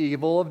speak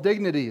evil of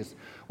dignities.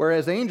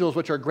 Whereas angels,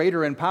 which are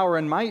greater in power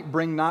and might,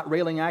 bring not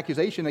railing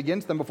accusation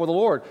against them before the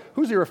Lord.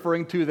 Who's he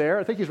referring to there?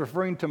 I think he's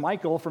referring to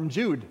Michael from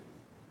Jude.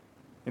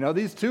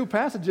 These two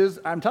passages,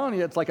 I'm telling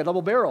you, it's like a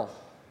double barrel.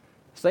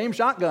 Same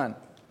shotgun.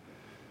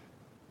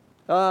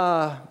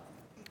 But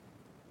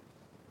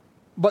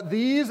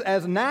these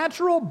as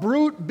natural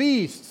brute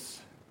beasts.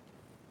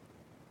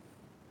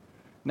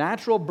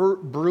 Natural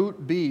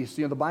brute beasts.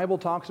 The Bible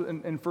talks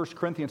in 1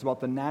 Corinthians about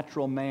the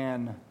natural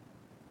man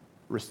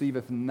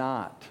receiveth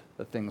not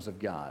the things of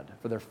God,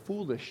 for their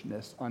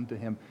foolishness unto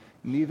him.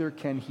 Neither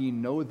can he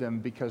know them,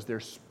 because they're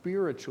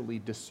spiritually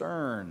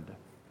discerned.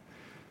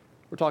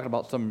 We're talking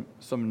about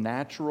some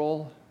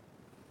natural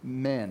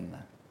men,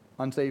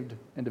 unsaved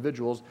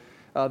individuals.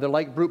 They're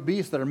like brute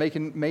beasts that are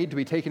made to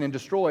be taken and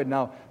destroyed.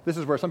 Now, this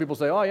is where some people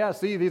say, oh yeah,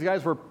 see, these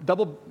guys were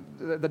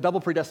the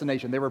double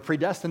predestination. They were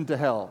predestined to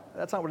hell.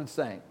 That's not what it's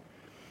saying.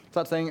 It's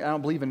not saying I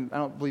don't believe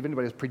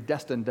anybody is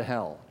predestined to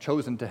hell,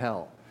 chosen to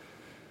hell.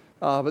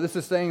 But this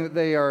is saying that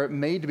they are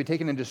made to be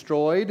taken and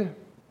destroyed.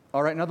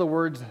 All right, in other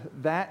words,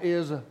 that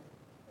is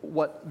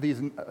what these,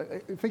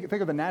 think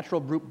of the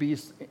natural brute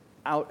beasts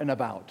out and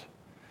about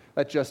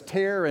that just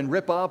tear and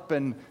rip up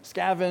and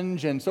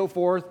scavenge and so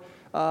forth.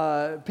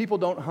 People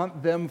don't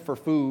hunt them for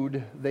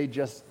food. They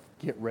just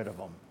get rid of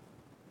them,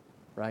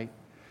 right?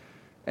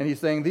 And he's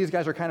saying these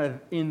guys are kind of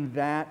in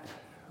that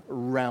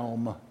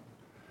realm.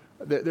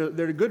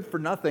 They're good for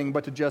nothing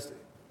but to just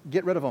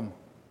get rid of them.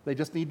 They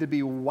just need to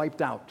be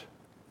wiped out.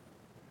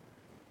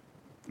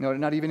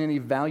 Not even any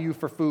value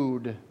for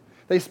food.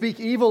 They speak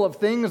evil of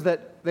things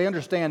that they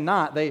understand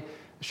not. They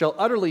shall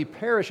utterly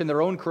perish in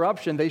their own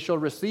corruption. They shall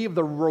receive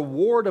the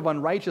reward of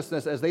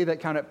unrighteousness as they that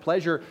count it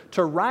pleasure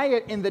to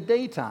riot in the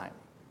daytime.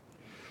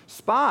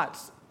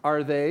 Spots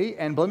are they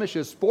and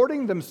blemishes,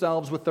 sporting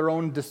themselves with their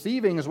own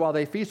deceivings while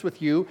they feast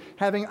with you,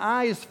 having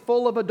eyes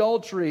full of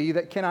adultery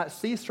that cannot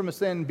cease from a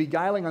sin,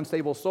 beguiling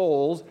unstable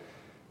souls,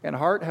 and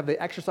heart have they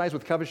exercised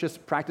with covetous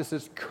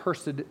practices,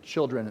 cursed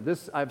children.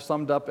 This I've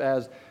summed up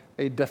as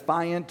a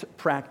defiant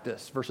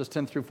practice, verses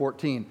 10 through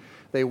 14.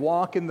 They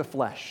walk in the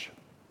flesh.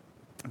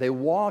 They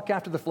walk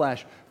after the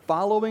flesh,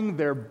 following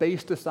their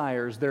base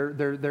desires,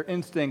 their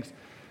instincts.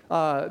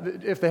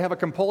 If they have a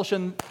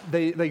compulsion,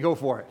 they go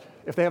for it.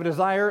 If they have a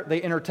desire,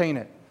 they entertain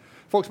it.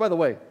 Folks, by the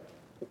way,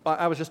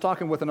 I was just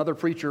talking with another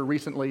preacher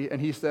recently, and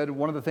he said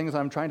one of the things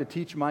I'm trying to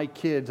teach my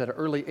kids at an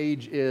early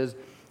age is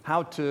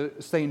how to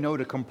say no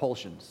to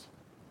compulsions.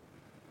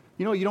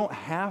 You don't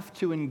have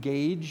to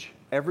engage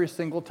every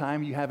single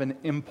time you have an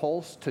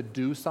impulse to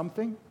do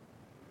something.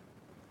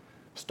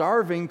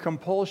 Starving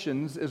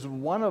compulsions is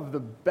one of the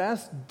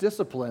best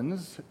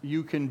disciplines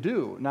you can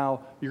do.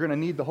 Now, you're going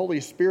to need the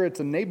Holy Spirit's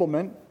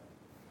enablement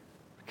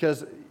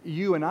because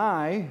you and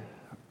I,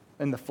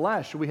 in the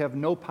flesh, we have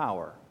no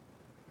power.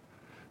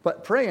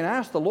 But pray and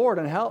ask the Lord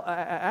and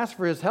ask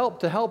for His help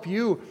to help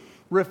you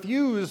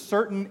refuse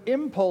certain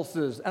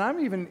impulses. And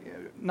I'm even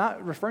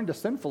not referring to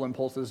sinful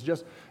impulses.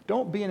 Just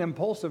don't be an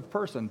impulsive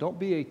person. Don't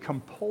be a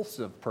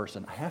compulsive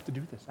person. I have to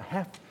do this.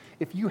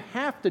 If you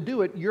have to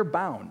do it, you're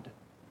bound.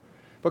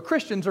 But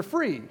Christians are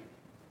free.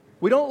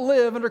 We don't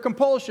live under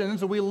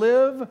compulsions. We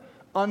live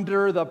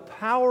under the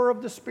power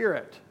of the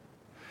Spirit.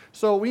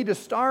 So we need to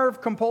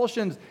starve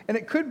compulsions. And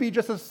it could be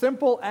just as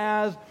simple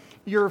as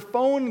your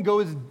phone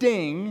goes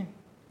ding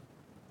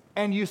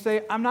and you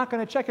say, I'm not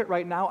going to check it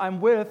right now.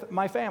 I'm with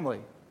my family.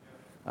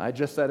 I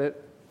just said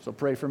it, so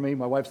pray for me.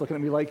 My wife's looking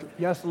at me like,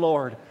 yes,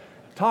 Lord.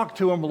 Talk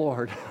to him,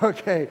 Lord.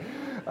 Okay.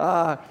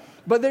 But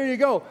there you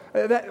go.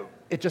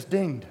 It just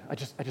dinged. I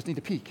just need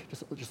to peek.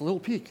 Just a little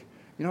peek.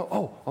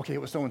 Oh, okay,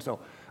 it was so-and-so.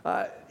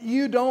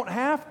 You don't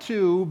have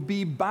to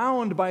be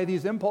bound by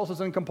these impulses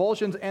and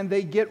compulsions, and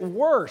they get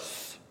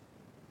worse,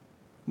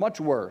 much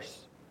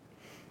worse.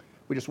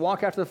 We just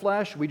walk after the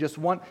flesh. We just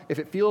want, if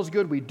it feels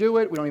good, we do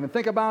it. We don't even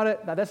think about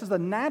it. Now, this is the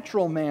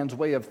natural man's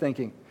way of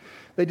thinking.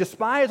 They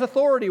despise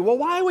authority. Well,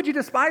 why would you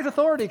despise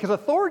authority? Because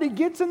authority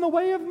gets in the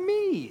way of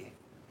me.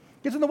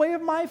 Gets in the way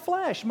of my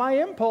flesh, my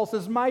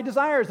impulses, my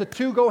desires. The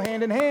two go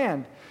hand in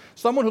hand.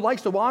 Someone who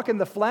likes to walk in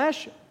the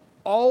flesh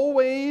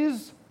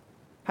always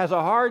has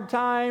a hard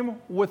time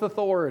with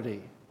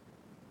authority.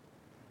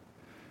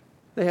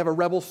 They have a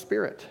rebel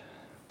spirit,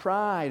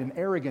 pride and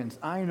arrogance.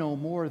 I know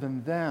more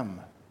than them.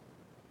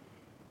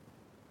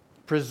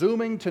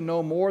 Presuming to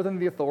know more than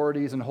the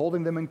authorities and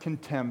holding them in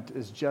contempt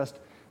is just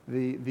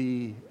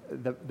the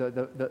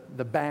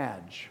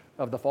badge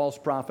of the false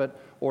prophet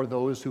or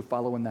those who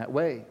follow in that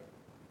way.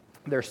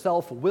 They're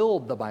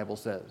self-willed, the Bible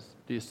says.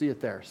 Do you see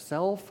it there?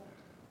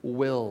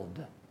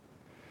 Self-willed.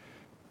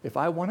 If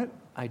I want it,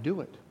 I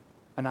do it.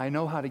 And I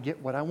know how to get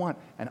what I want.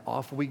 And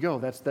off we go.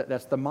 That's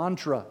the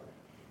mantra.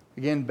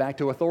 Again, back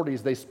to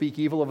authorities. They speak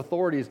evil of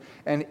authorities.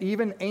 And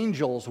even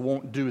angels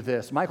won't do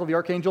this. Michael the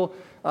archangel,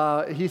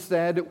 he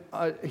said,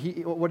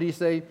 what did he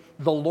say?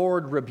 The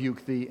Lord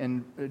rebuke thee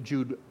in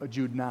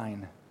Jude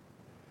 9.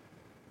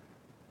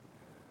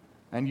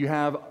 And you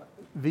have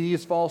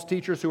these false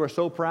teachers who are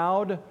so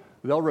proud,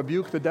 they'll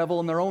rebuke the devil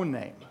in their own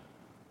name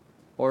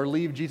or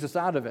leave Jesus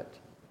out of it.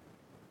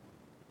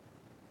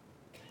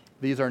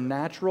 These are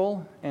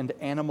natural and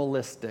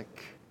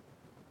animalistic.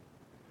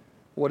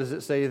 What does it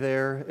say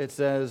there? It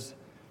says,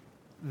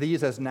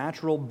 these as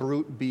natural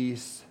brute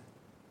beasts,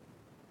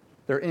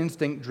 they're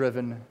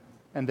instinct-driven,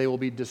 and they will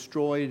be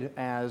destroyed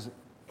as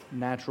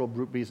natural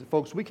brute beasts.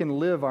 Folks, we can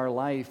live our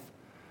life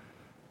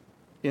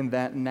in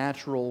that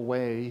natural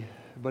way,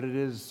 but it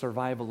is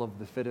survival of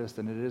the fittest,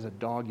 and it is a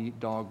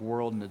dog-eat-dog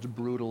world, and it's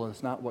brutal, and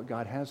it's not what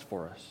God has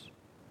for us.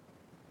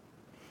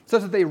 It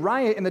says that they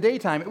riot in the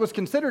daytime. It was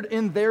considered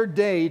in their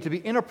day to be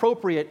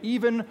inappropriate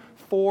even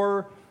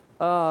for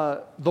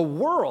the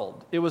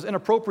world. It was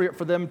inappropriate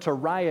for them to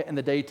riot in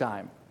the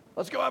daytime.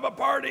 Let's go have a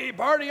party.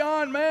 Party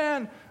on,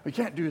 man. We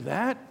can't do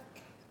that.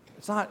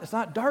 It's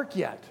not dark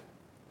yet.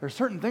 There's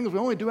certain things we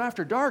only do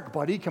after dark,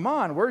 buddy. Come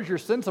on, where's your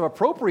sense of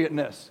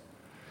appropriateness?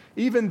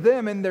 Even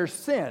them in their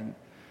sin,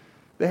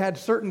 they had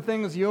certain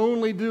things you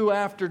only do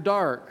after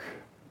dark,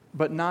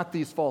 but not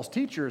these false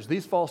teachers.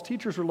 These false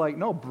teachers were like,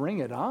 no, bring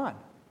it on.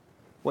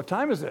 What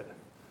time is it?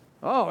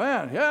 Oh,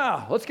 man,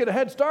 yeah, let's get a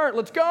head start.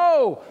 Let's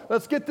go.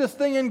 Let's get this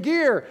thing in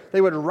gear. They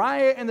would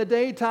riot in the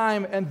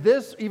daytime, and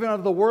this, even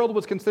of the world,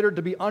 was considered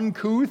to be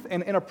uncouth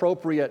and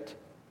inappropriate.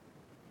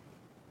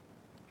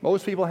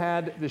 Most people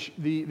had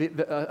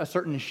a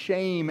certain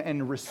shame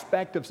and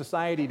respect of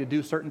society to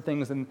do certain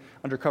things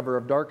under cover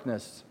of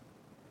darkness.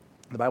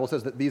 The Bible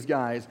says that these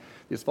guys,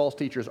 these false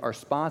teachers, are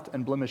spots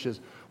and blemishes.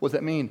 What does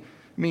that mean?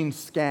 It means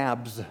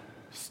scabs,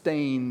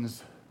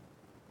 stains,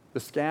 the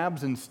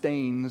scabs and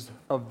stains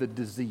of the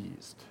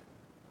diseased.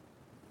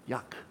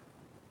 Yuck.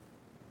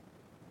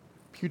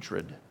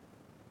 Putrid.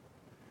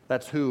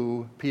 That's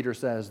who Peter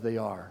says they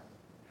are.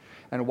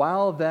 And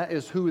while that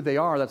is who they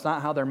are, that's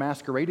not how they're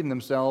masquerading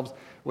themselves.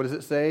 What does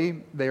it say?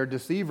 They are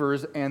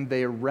deceivers and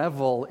they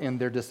revel in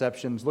their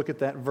deceptions. Look at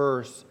that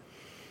verse.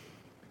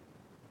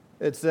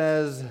 It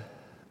says,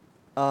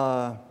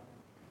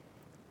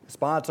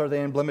 spots are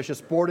they and blemishes,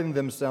 sporting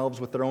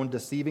themselves with their own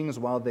deceivings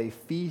while they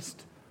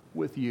feast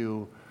with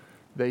you.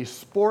 They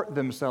sport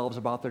themselves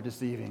about their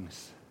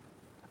deceivings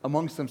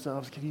amongst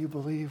themselves. Can you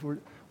believe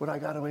what I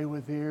got away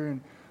with here?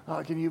 And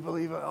can you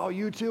believe it? Oh,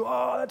 you too?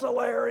 Oh, that's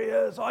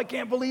hilarious. Oh, I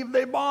can't believe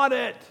they bought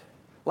it.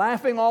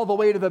 Laughing all the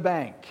way to the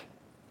bank.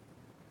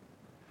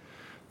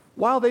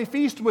 While they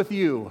feast with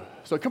you.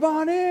 So come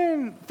on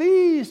in,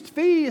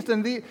 feast.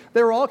 And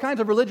there were all kinds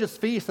of religious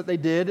feasts that they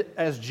did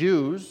as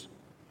Jews.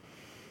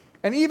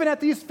 And even at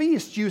these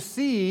feasts, you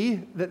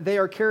see that they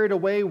are carried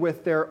away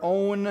with their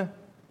own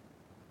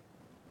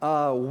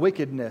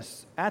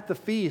wickedness. At the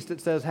feast,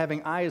 it says,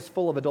 having eyes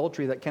full of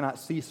adultery that cannot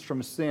cease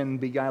from sin,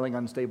 beguiling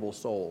unstable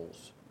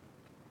souls.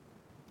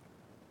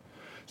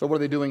 So what are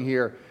they doing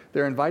here?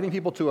 They're inviting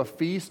people to a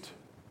feast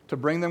to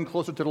bring them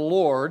closer to the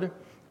Lord.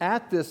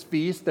 At this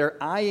feast, they're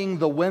eyeing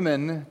the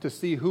women to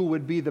see who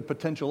would be the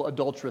potential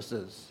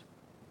adulteresses.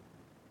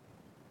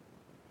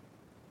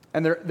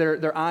 And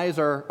their eyes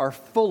are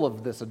full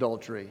of this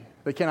adultery.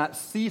 They cannot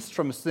cease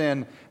from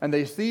sin, and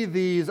they see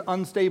these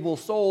unstable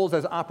souls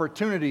as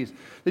opportunities.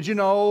 Did you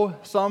know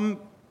some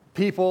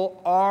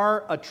people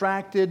are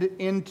attracted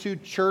into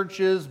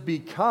churches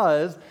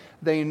because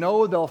they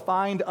know they'll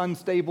find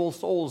unstable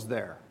souls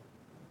there?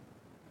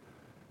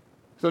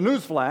 So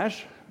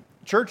newsflash,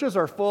 churches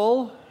are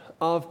full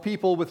of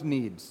people with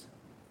needs.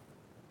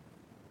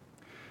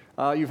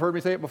 You've heard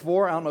me say it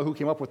before. I don't know who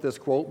came up with this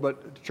quote,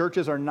 but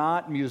churches are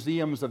not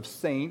museums of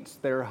saints.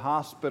 They're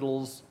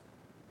hospitals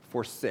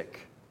for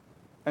sick.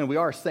 And we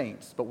are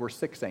saints, but we're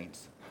sick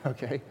saints,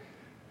 okay?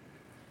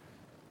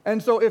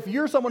 And so if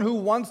you're someone who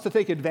wants to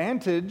take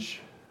advantage,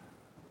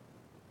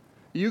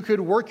 you could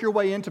work your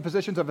way into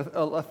positions of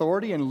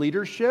authority and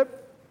leadership,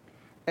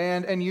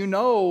 and you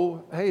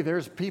know, hey,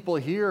 there's people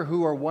here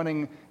who are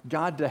wanting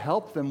God to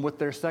help them with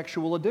their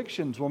sexual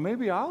addictions. Well,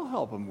 maybe I'll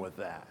help them with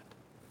that.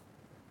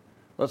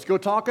 Let's go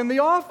talk in the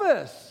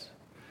office.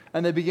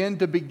 And they begin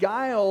to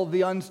beguile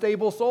the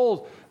unstable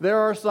souls. There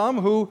are some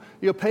who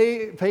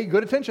pay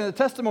good attention at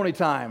testimony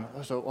time.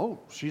 So,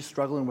 she's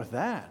struggling with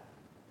that.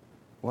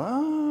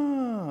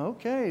 Well,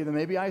 okay, then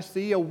maybe I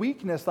see a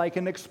weakness I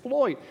can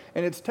exploit,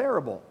 and it's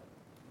terrible.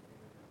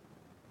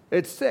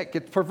 It's sick,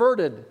 it's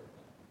perverted.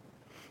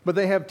 But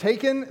they have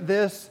taken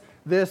this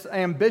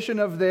ambition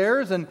of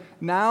theirs, and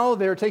now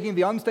they're taking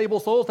the unstable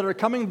souls that are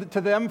coming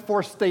to them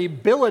for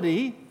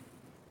stability.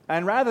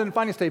 And rather than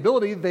finding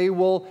stability, they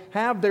will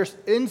have their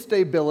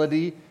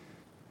instability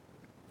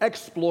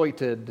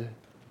exploited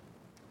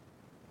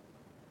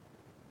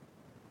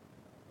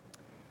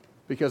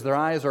because their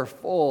eyes are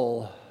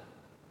full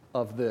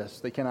of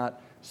this. They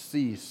cannot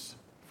cease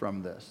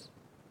from this.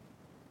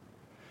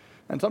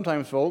 And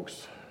sometimes,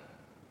 folks,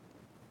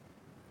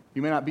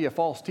 you may not be a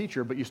false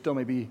teacher, but you still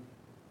may be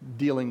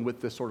dealing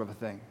with this sort of a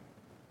thing.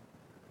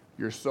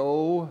 You're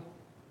so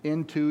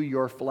into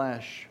your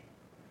flesh.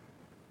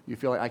 You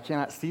feel like, I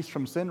cannot cease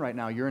from sin right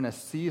now. You're in a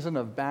season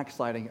of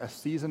backsliding, a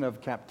season of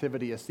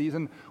captivity, a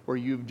season where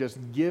you've just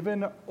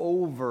given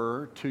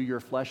over to your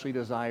fleshly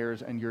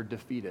desires and you're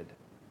defeated.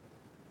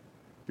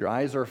 Your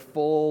eyes are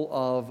full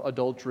of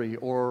adultery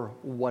or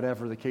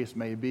whatever the case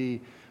may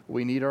be.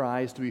 We need our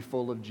eyes to be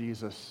full of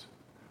Jesus.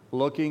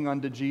 Looking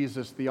unto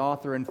Jesus, the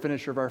author and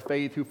finisher of our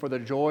faith, who for the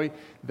joy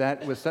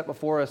that was set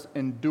before us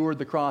endured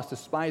the cross,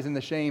 despising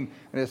the shame,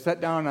 and is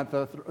set down at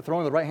the throne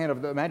of the right hand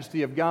of the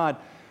majesty of God.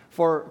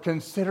 For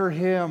consider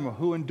him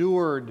who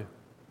endured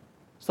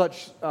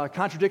such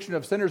contradiction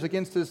of sinners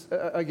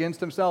against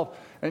himself.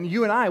 And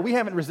you and I, we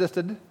haven't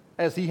resisted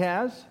as he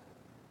has.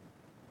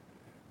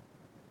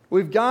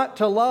 We've got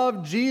to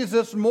love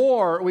Jesus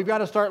more. We've got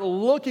to start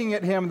looking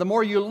at him. The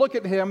more you look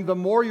at him, the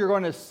more you're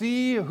going to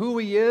see who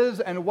he is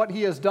and what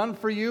he has done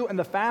for you, and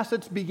the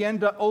facets begin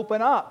to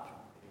open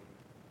up.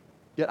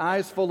 Get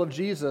eyes full of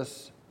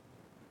Jesus.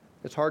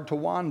 It's hard to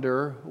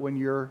wander when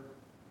you're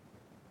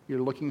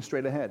looking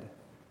straight ahead.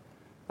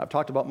 I've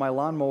talked about my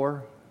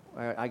lawnmower.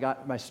 I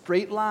got my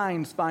straight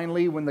lines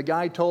finally when the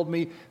guy told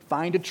me,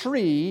 find a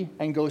tree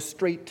and go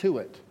straight to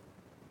it.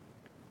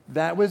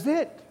 That was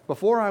it.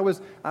 Before I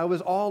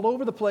was all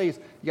over the place.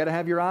 You got to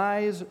have your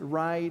eyes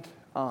right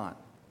on.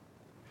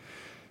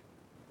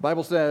 The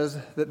Bible says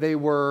that they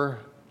were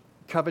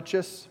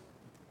covetous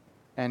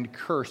and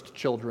cursed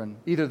children.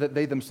 Either that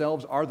they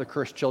themselves are the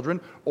cursed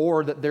children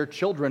or that their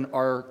children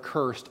are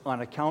cursed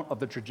on account of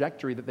the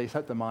trajectory that they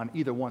set them on.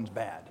 Either one's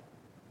bad.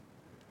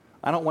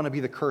 I don't want to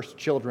be the cursed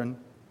children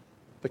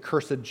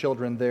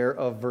there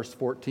of verse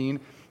 14,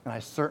 and I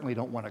certainly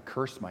don't want to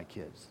curse my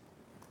kids.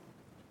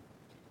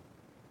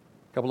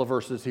 A couple of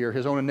verses here.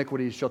 His own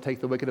iniquities shall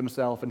take the wicked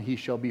himself, and he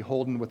shall be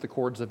holden with the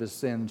cords of his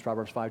sins,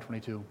 Proverbs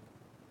 5:22.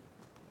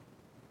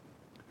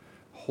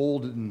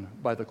 Holden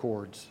by the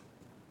cords.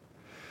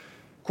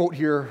 Quote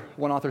here,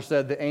 one author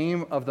said, the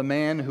aim of the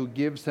man who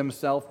gives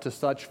himself to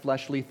such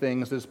fleshly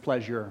things is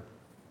pleasure.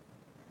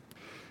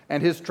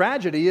 And his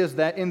tragedy is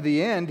that in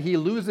the end, he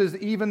loses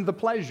even the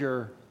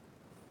pleasure.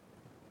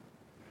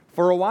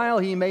 For a while,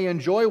 he may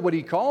enjoy what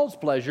he calls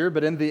pleasure,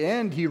 but in the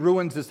end, he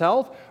ruins his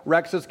health,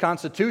 wrecks his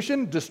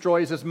constitution,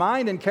 destroys his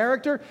mind and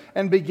character,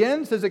 and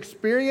begins his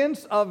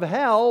experience of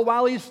hell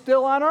while he's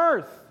still on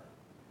earth.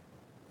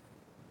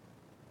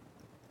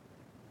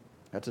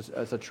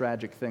 That's a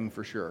tragic thing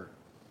for sure.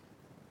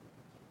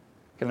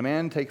 Can a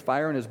man take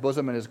fire in his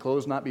bosom and his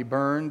clothes not be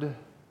burned?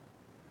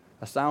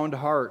 A sound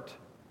heart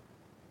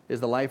is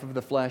the life of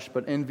the flesh,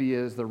 but envy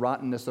is the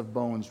rottenness of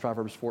bones,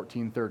 Proverbs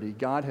 14:30.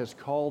 God has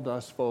called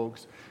us,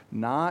 folks,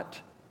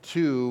 not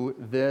to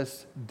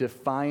this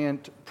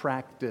defiant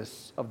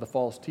practice of the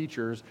false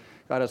teachers.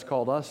 God has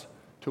called us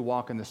to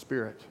walk in the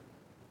Spirit.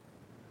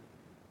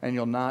 And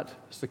you'll not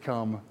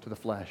succumb to the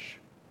flesh.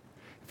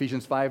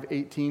 Ephesians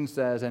 5:18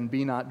 says, and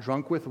be not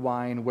drunk with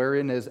wine,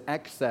 wherein is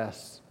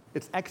excess.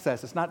 It's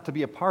excess. It's not to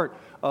be a part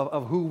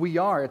of who we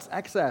are. It's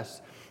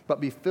excess. But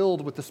be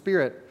filled with the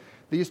Spirit.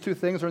 These two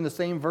things are in the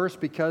same verse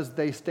because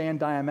they stand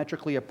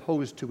diametrically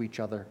opposed to each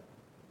other.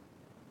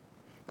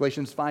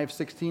 Galatians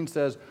 5:16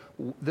 says,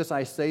 this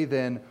I say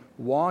then,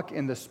 walk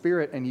in the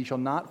Spirit, and ye shall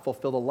not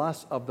fulfill the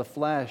lusts of the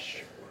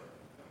flesh.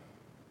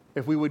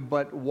 If we would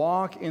but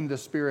walk in the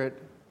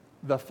Spirit,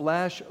 the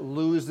flesh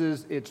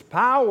loses its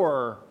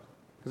power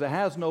because it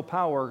has no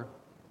power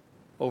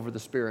over the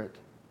Spirit.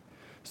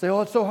 Say,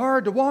 oh, it's so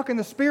hard to walk in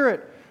the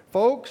Spirit.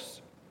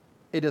 Folks,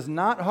 it is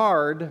not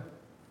hard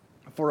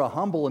for a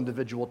humble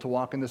individual to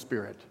walk in the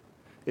Spirit.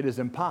 It is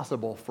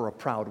impossible for a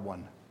proud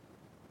one.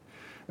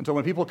 And so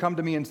when people come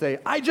to me and say,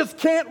 I just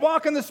can't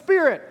walk in the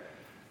Spirit,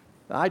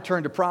 I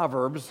turn to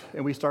Proverbs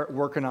and we start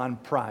working on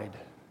pride.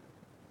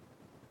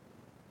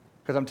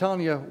 Because I'm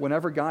telling you,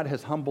 whenever God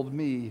has humbled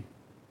me,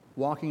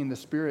 walking in the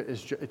Spirit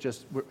is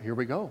just here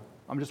we go.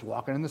 I'm just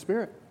walking in the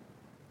Spirit.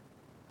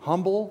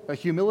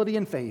 Humility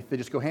and faith, they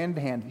just go hand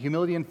in hand.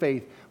 Humility and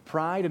faith,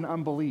 pride and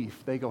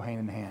unbelief, they go hand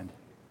in hand.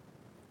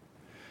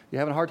 You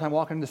having a hard time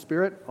walking in the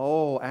Spirit?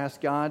 Oh,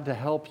 ask God to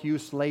help you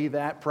slay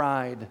that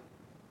pride.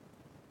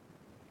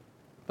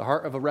 The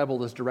heart of a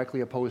rebel is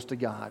directly opposed to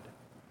God.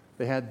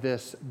 They had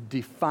this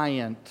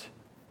defiant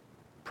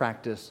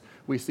practice.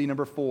 We see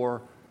number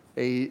 4,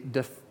 a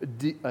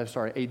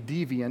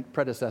deviant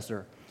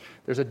predecessor.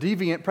 There's a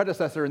deviant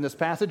predecessor in this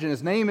passage, and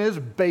his name is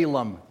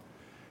Balaam.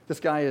 This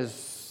guy is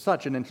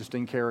such an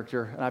interesting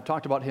character, and I've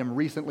talked about him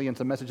recently in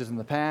some messages in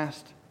the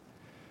past.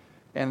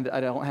 And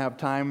I don't have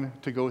time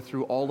to go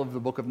through all of the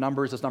book of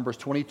Numbers. It's Numbers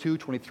 22,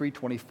 23,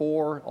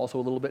 24, also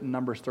a little bit in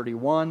Numbers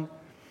 31.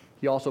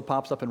 He also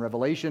pops up in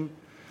Revelation.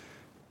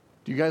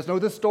 Do you guys know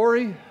this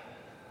story?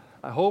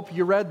 I hope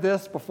you read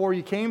this before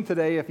you came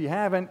today. If you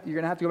haven't, you're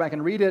going to have to go back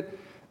and read it.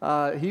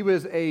 He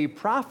was a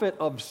prophet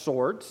of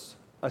sorts,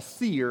 a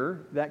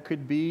seer. That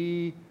could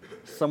be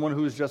someone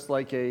who's just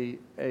like a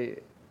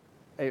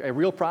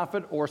real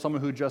prophet or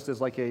someone who just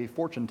is like a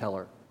fortune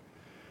teller.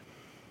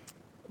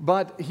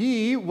 But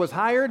he was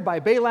hired by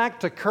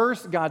Balak to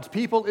curse God's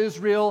people,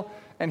 Israel,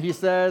 and he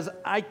says,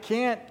 I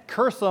can't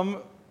curse them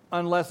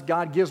unless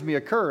God gives me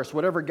a curse.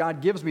 Whatever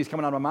God gives me is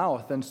coming out of my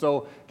mouth. And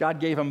so God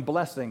gave him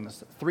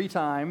blessings 3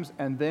 times,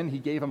 and then he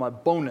gave him a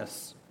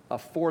bonus. A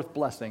 4th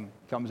blessing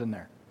comes in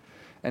there.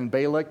 And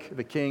Balak,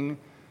 the king,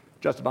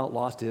 just about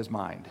lost his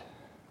mind.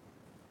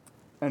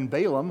 And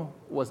Balaam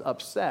was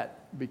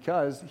upset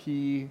because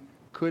he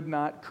could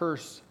not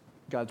curse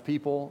God's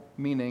people,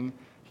 meaning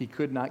he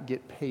could not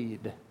get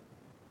paid.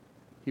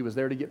 He was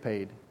there to get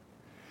paid.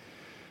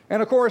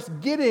 And of course,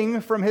 getting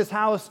from his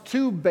house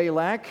to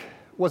Balak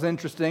was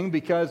interesting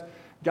because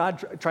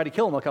God tried to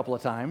kill him a couple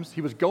of times.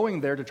 He was going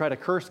there to try to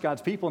curse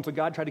God's people, and so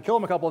God tried to kill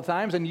him a couple of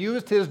times and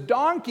used his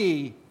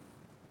donkey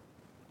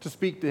to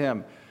speak to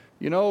him.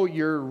 You know,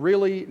 you're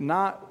really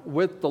not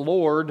with the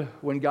Lord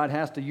when God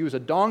has to use a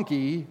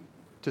donkey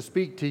to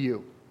speak to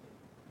you.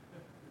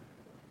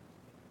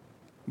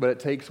 But it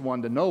takes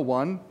one to know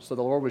one, so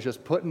the Lord was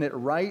just putting it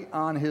right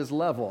on his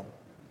level.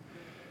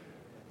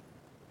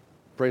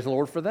 Praise the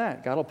Lord for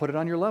that. God will put it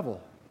on your level.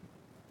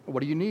 What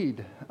do you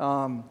need?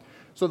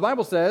 So the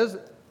Bible says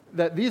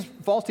that these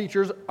false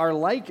teachers are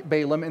like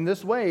Balaam in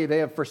this way. They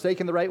have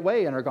forsaken the right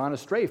way and are gone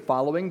astray,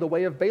 following the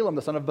way of Balaam,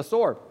 the son of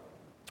Besor,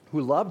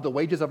 who loved the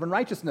wages of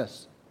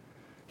unrighteousness.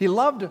 He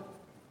loved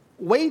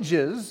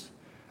wages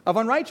of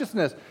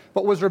unrighteousness,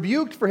 but was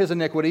rebuked for his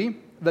iniquity.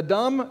 The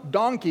dumb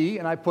donkey,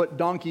 and I put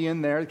donkey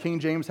in there. King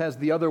James has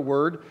the other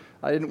word.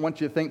 I didn't want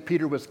you to think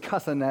Peter was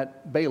cussing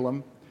at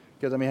Balaam,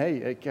 because, hey,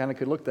 it kind of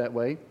could look that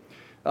way.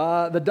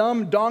 The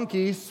dumb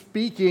donkey,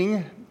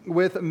 speaking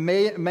with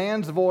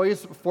man's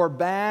voice,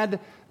 forbade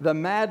the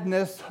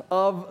madness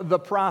of the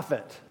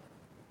prophet.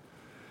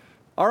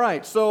 All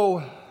right,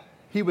 so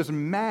he was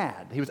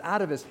mad. He was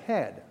out of his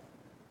head.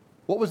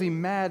 What was he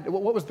mad?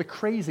 What was the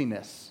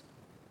craziness?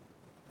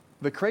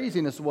 The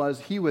craziness was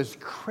he was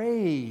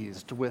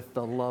crazed with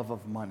the love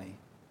of money.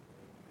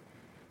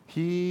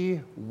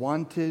 He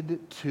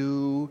wanted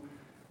to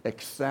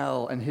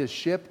excel, and his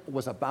ship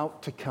was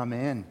about to come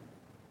in.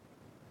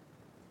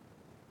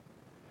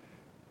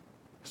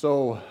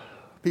 So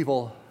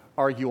people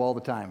argue all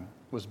the time.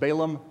 Was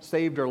Balaam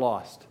saved or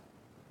lost?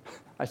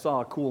 I saw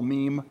a cool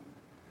meme.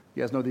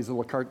 You guys know these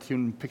little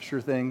cartoon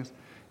picture things?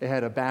 It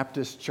had a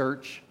Baptist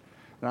church,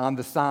 and on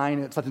the sign,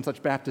 it's such and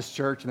such Baptist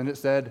church, and then it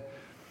said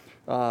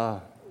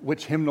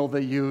which hymnal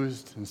they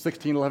used, and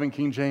 1611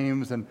 King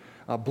James, and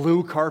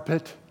blue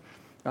carpet.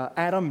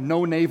 Adam,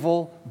 no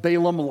navel,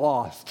 Balaam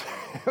lost.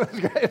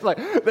 It's like,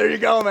 there you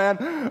go,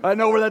 man. I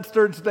know where that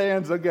third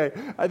stands. Okay,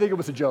 I think it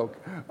was a joke.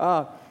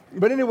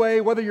 But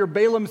anyway, whether you're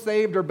Balaam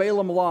saved or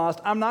Balaam lost,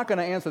 I'm not going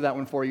to answer that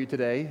one for you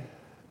today.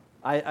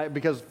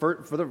 Because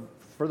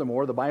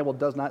furthermore, the Bible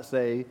does not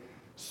say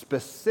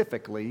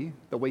specifically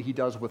the way he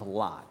does with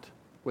Lot.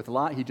 With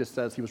Lot, he just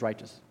says he was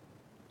righteous.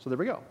 So there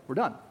we go. We're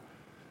done.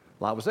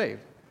 Lot was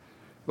saved.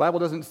 The Bible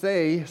doesn't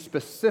say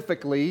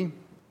specifically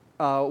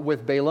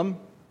with Balaam.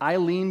 I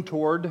lean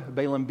toward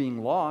Balaam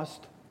being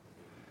lost.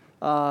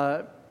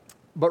 But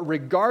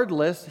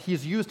regardless,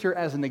 he's used here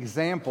as an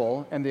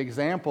example, and the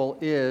example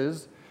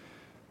is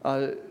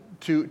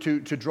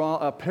to draw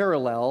a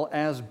parallel.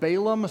 As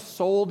Balaam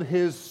sold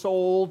his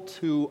soul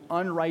to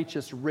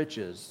unrighteous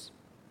riches,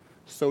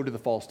 so do the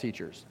false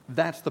teachers.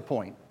 That's the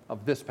point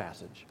of this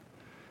passage.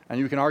 And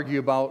you can argue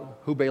about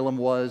who Balaam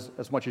was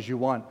as much as you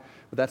want,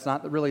 but that's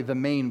not really the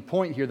main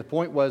point here. The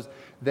point was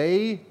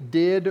they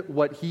did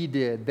what he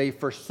did. They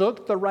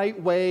forsook the right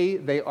way.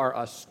 They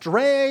are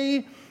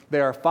astray. They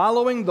are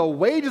following the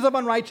wages of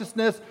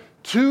unrighteousness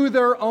to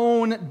their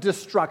own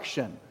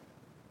destruction.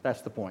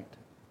 That's the point.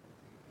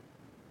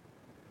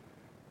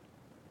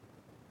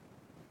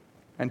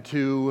 And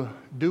to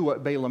do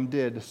what Balaam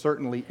did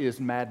certainly is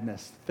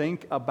madness.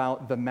 Think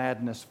about the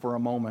madness for a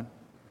moment.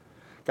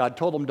 God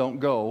told him don't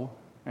go,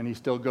 and he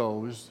still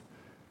goes.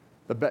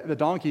 The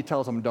donkey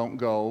tells him don't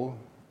go.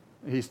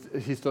 He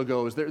still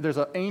goes. There's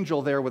an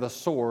angel there with a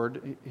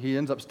sword. He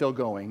ends up still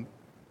going.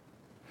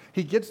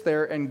 He gets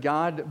there, and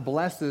God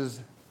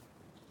blesses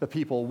the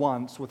people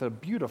once with a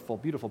beautiful,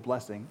 beautiful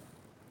blessing.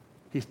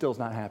 He still's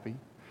not happy.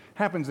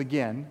 Happens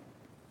again.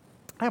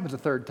 Happens a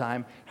third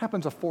time.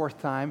 Happens a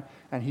fourth time.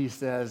 And he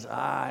says,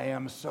 I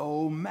am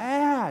so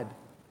mad.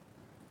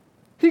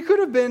 He could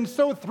have been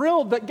so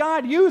thrilled that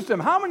God used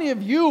him. How many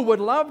of you would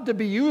love to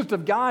be used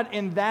of God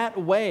in that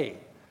way?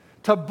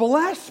 To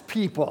bless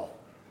people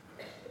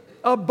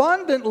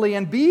abundantly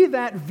and be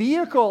that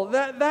vehicle.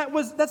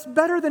 That's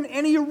better than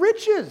any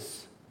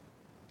riches.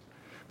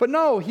 But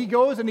no, he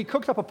goes and he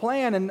cooks up a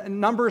plan. In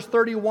Numbers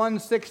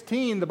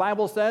 31:16, the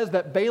Bible says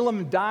that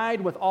Balaam died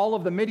with all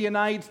of the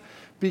Midianites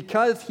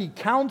because he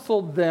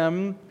counseled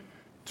them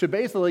to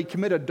basically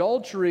commit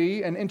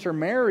adultery and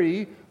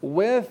intermarry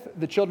with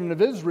the children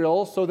of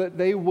Israel so that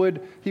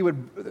he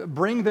would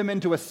bring them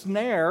into a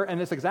snare, and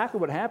it's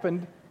exactly what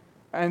happened.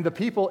 And the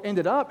people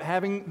ended up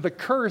having the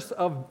curse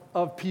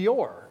of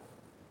Peor.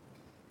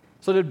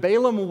 So did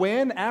Balaam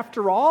win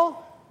after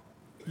all?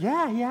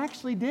 Yeah, he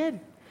actually did.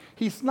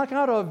 He snuck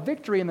out a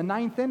victory in the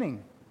 9th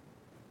inning.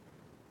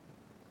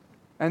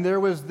 And there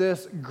was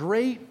this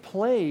great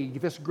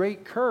plague, this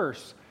great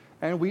curse.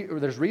 And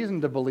there's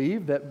reason to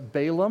believe that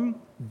Balaam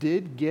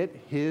did get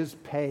his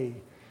pay.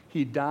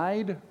 He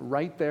died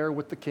right there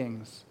with the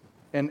kings.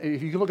 And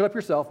if you can look it up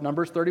yourself,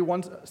 Numbers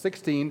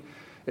 31:16,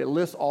 it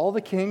lists all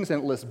the kings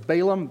and it lists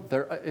Balaam.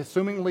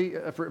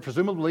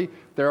 Presumably,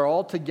 they're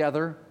all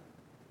together.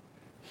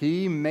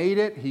 He made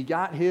it. He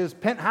got his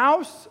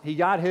penthouse. He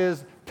got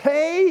his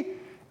pay.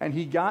 And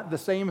he got the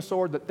same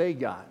sword that they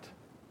got.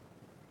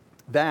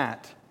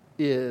 That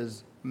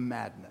is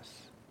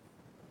madness.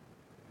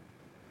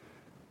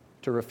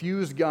 To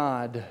refuse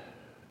God,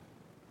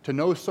 to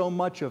know so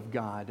much of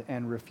God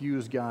and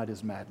refuse God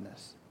is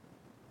madness.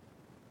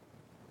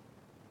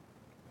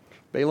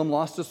 Balaam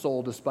lost his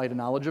soul despite a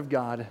knowledge of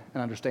God,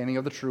 an understanding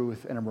of the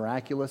truth, and a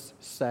miraculous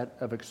set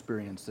of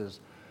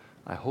experiences.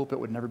 I hope it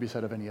would never be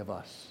said of any of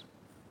us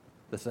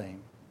the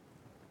same.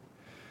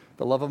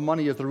 The love of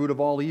money is the root of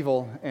all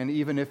evil, and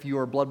even if you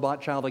are a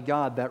blood-bought child of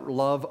God, that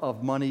love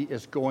of money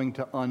is going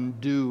to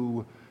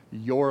undo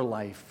your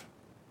life.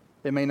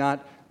 It may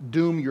not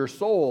doom your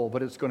soul,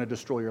 but it's going to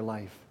destroy your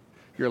life.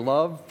 Your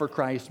love for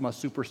Christ must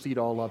supersede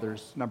all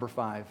others. Number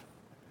 5,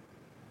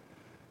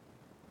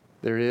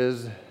 there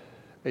is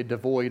a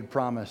devoid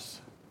promise.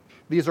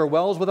 These are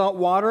wells without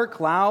water,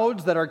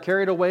 clouds that are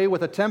carried away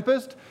with a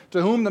tempest,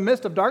 to whom the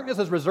mist of darkness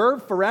is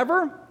reserved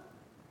forever.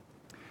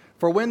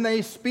 For when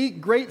they speak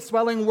great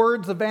swelling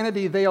words of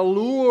vanity, they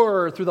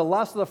allure through the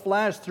lust of the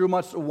flesh, through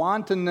much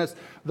wantonness.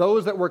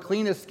 Those that were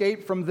clean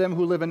escape from them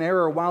who live in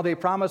error. While they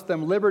promise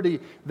them liberty,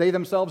 they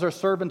themselves are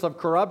servants of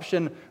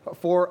corruption.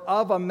 For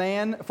of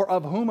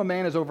whom a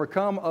man is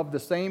overcome, of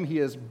the same he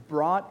is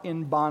brought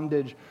in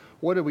bondage.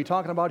 What are we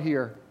talking about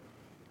here?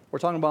 We're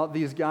talking about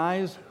these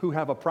guys who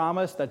have a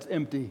promise that's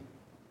empty.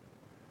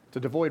 It's a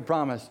devoid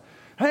promise.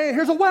 Hey,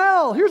 here's a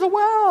well. Here's a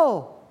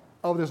well.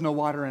 Oh, there's no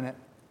water in it.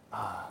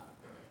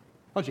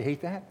 Don't you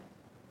hate that?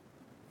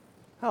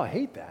 Oh, I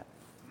hate that.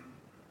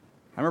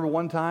 I remember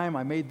one time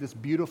I made this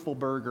beautiful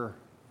burger.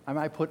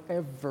 I put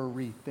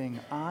everything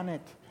on it.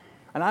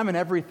 And I'm an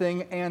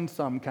everything and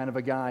some kind of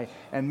a guy.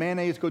 And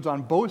mayonnaise goes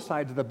on both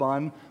sides of the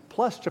bun,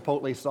 plus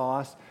chipotle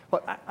sauce.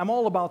 But I'm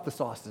all about the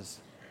sauces.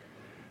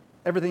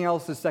 Everything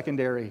else is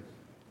secondary.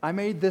 I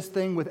made this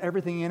thing with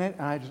everything in it,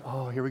 and I just,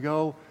 here we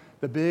go.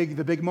 The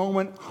big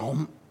moment.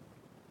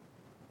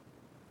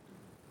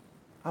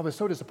 I was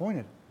so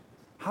disappointed.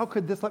 How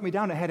could this let me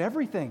down? It had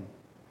everything.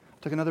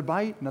 Took another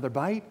bite.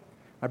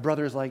 My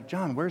brother's like,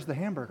 John, where's the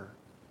hamburger?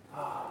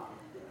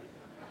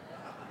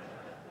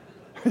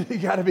 You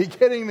got to be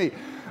kidding me.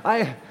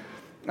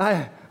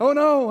 Oh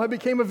no, I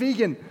became a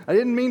vegan. I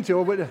didn't mean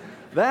to, but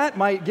that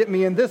might get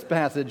me in this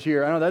passage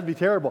here. I know that'd be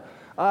terrible.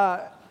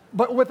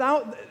 But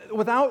without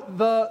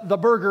the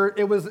burger,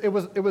 it was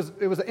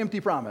an empty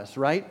promise,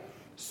 right?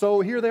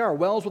 So here they are,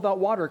 wells without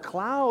water,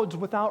 clouds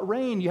without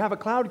rain. You have a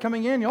cloud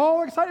coming in,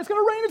 you're excited, it's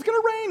going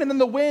to rain. And then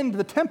the wind,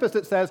 the tempest,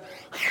 it says,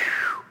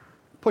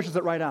 pushes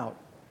it right out.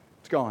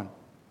 It's gone.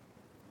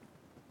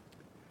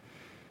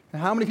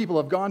 And how many people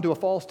have gone to a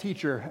false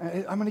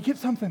teacher? I'm going to get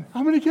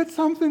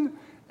something.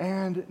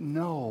 And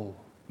no,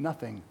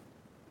 nothing.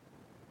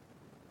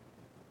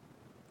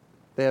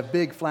 They have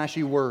big,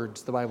 flashy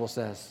words, the Bible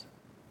says.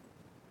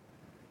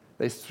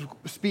 They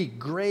speak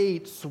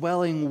great,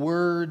 swelling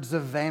words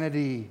of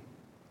vanity.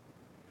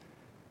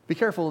 Be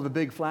careful of the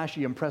big,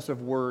 flashy,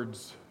 impressive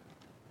words.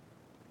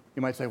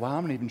 You might say, well,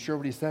 I'm not even sure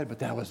what he said, but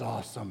that was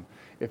awesome.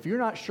 If you're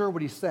not sure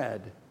what he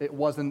said, it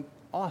wasn't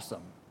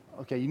awesome.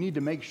 Okay, you need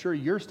to make sure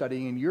you're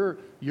studying and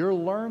you're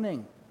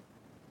learning.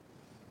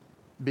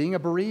 Being a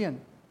Berean.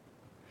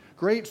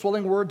 Great,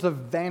 swelling words of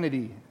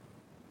vanity.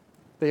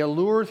 They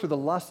allure through the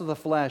lust of the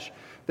flesh.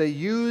 They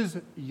use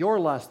your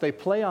lust. They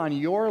play on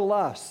your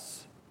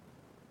lusts.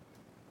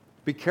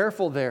 Be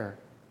careful there.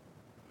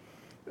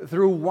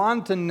 Through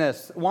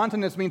wantonness.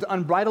 Wantonness means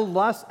unbridled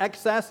lust,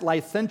 excess,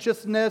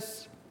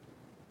 licentiousness,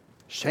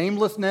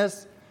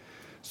 shamelessness.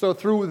 So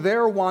through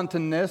their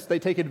wantonness, they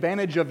take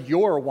advantage of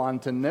your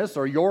wantonness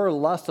or your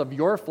lust of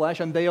your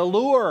flesh, and they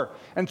allure.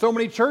 And so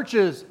many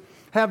churches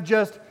have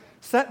just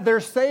set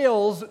their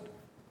sails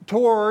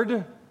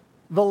toward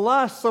the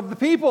lusts of the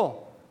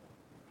people.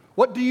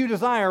 What do you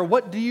desire?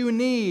 What do you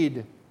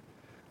need?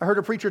 I heard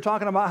a preacher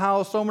talking about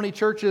how so many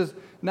churches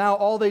now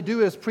all they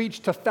do is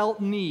preach to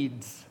felt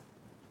needs.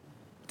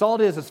 That's all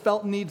it is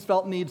felt needs.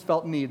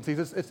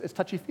 It's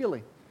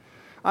touchy-feely.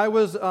 I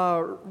was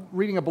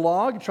reading a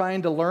blog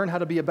trying to learn how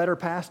to be a better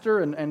pastor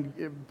and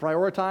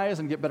prioritize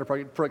and get better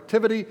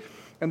productivity.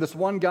 And this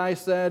one guy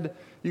said,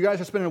 you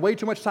guys are spending way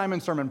too much time in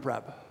sermon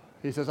prep.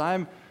 He says,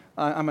 I'm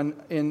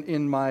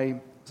in my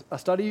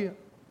study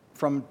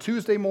from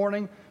Tuesday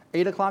morning,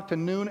 8 o'clock to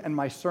noon, and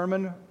my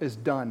sermon is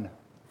done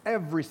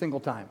every single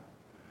time.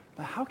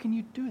 But how can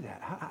you do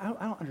that?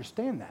 I don't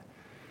understand that.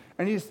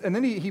 And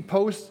then he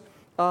posts,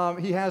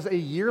 he has a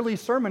yearly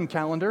sermon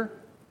calendar,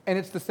 and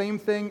it's the same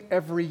thing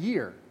every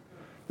year.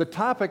 The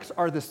topics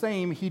are the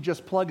same, he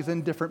just plugs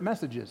in different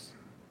messages.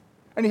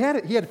 And he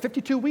had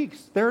 52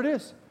 weeks. There it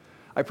is.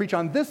 I preach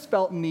on this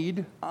felt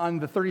need on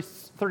the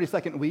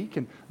 32nd week,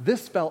 and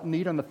this felt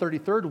need on the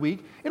 33rd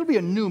week. It'll be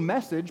a new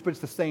message, but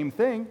it's the same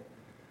thing.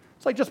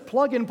 It's like just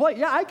plug and play.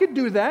 Yeah, I could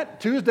do that.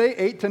 Tuesday,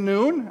 8 to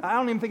noon. I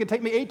don't even think it'd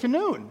take me 8 to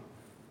noon.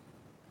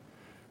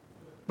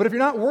 But if you're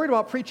not worried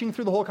about preaching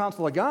through the whole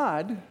counsel of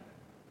God,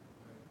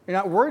 you're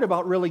not worried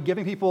about really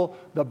giving people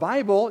the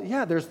Bible,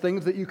 yeah, there's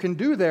things that you can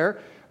do there.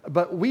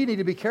 But we need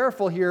to be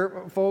careful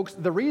here, folks.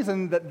 The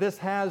reason that this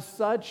has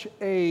such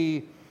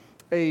a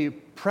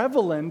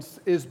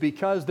prevalence is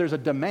because there's a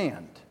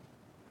demand.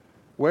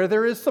 Where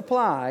there is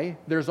supply,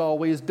 there's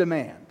always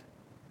demand.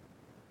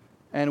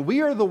 And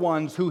we are the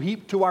ones who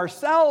heap to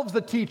ourselves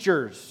the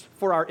teachers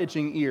for our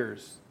itching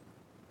ears.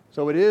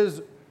 So it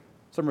is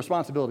some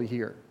responsibility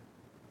here.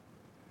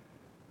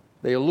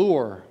 They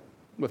allure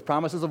with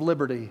promises of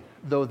liberty,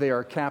 though they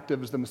are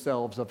captives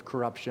themselves of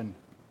corruption.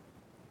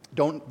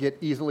 Don't get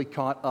easily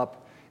caught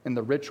up in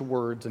the rich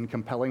words and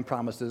compelling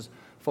promises.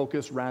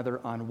 Focus rather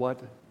on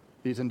what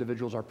these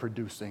individuals are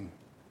producing.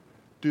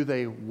 Do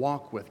they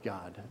walk with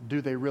God?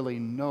 Do they really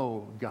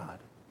know God?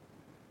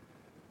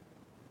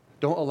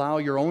 Don't allow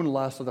your own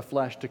lust of the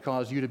flesh to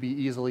cause you to be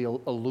easily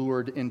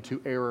allured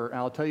into error. And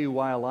I'll tell you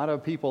why a lot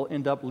of people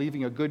end up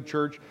leaving a good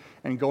church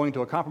and going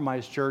to a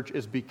compromised church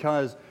is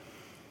because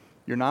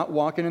you're not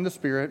walking in the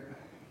Spirit,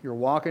 you're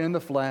walking in the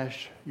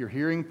flesh, you're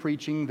hearing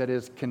preaching that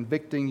is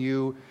convicting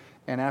you,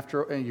 and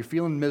you're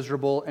feeling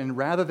miserable, and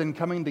rather than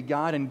coming to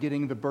God and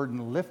getting the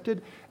burden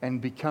lifted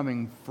and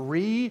becoming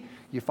free,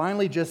 you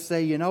finally just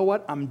say, you know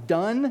what, I'm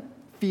done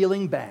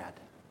feeling bad.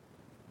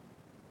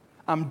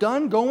 I'm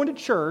done going to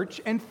church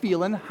and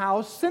feeling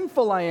how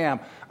sinful I am.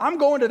 I'm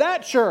going to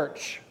that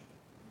church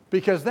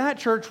because that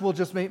church will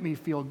just make me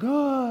feel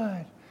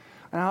good.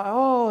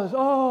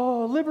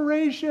 And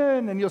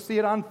liberation. And you'll see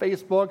it on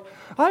Facebook.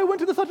 I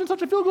went to the such and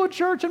such a feel-good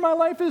church and my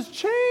life has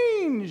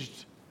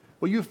changed.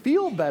 Well, you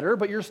feel better,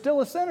 but you're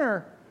still a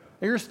sinner.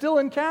 And you're still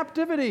in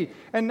captivity.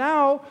 And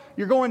now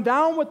you're going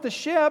down with the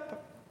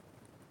ship,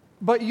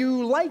 but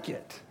you like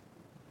it.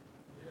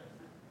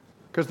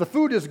 Because the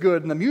food is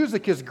good and the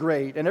music is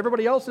great and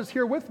everybody else is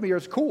here with me or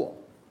it's cool.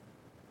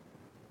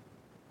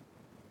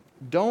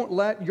 Don't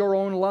let your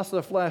own lust of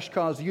the flesh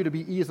cause you to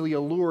be easily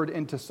allured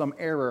into some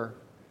error.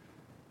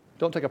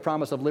 Don't take a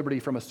promise of liberty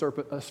from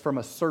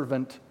a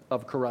servant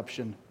of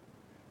corruption.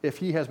 If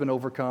he has been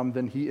overcome,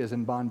 then he is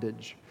in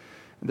bondage.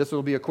 And this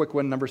will be a quick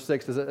one. Number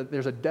 6,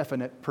 there's a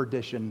definite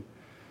perdition.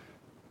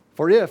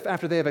 For if,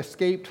 after they have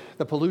escaped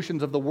the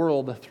pollutions of the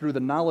world through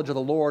the knowledge of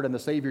the Lord and the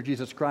Savior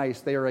Jesus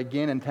Christ, they are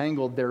again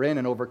entangled therein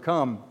and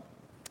overcome,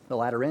 the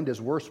latter end is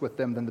worse with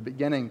them than the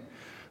beginning.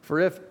 For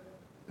it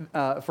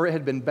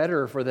had been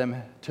better for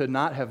them to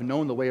not have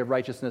known the way of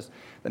righteousness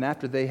than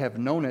after they have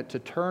known it to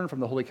turn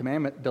from the holy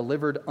commandment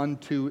delivered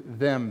unto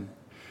them.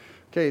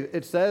 Okay,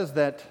 it says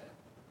that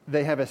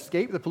they have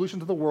escaped the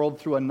pollutions of the world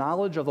through a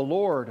knowledge of the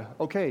Lord.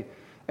 Okay,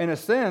 in a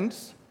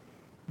sense,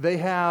 they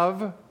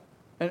have...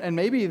 And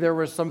maybe there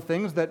were some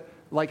things that,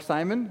 like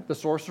Simon, the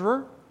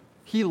sorcerer,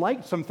 he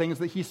liked some things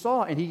that he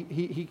saw, and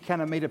he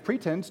kind of made a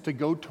pretense to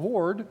go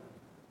toward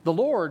the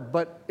Lord.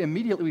 But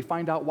immediately we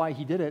find out why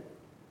he did it.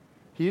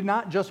 He did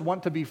not just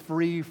want to be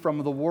free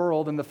from the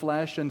world and the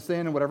flesh and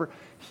sin and whatever.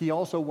 He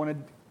also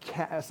wanted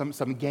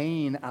some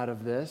gain out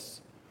of this.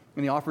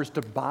 And he offers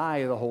to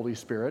buy the Holy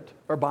Spirit,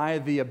 or buy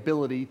the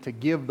ability to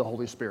give the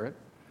Holy Spirit.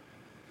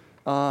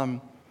 And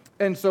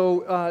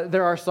so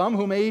there are some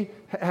who may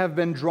have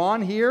been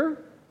drawn here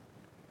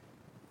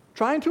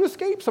trying to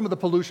escape some of the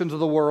pollutions of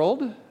the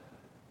world.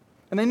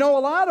 And they know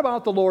a lot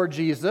about the Lord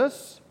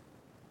Jesus,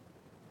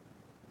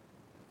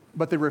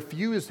 but they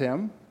refuse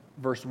him,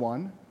 verse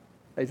 1.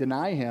 They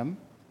deny him.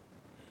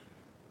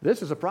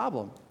 This is a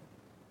problem.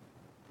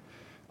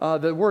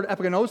 The word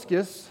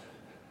epignoskis,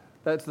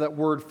 that's that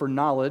word for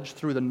knowledge,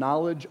 through the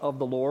knowledge of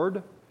the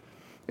Lord.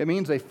 It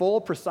means a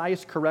full,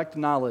 precise, correct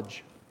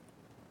knowledge.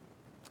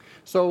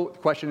 So the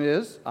question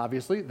is,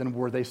 obviously, then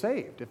were they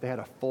saved? If they had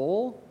a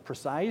full,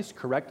 precise,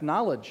 correct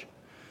knowledge.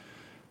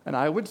 And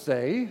I would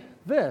say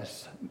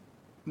this,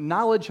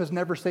 knowledge has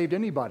never saved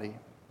anybody.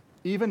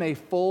 Even a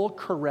full,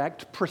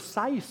 correct,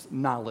 precise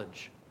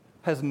knowledge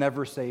has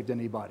never saved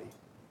anybody.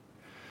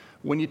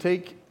 When you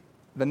take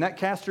the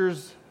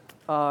Netcasters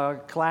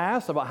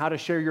class about how to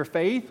share your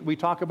faith, we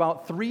talk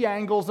about 3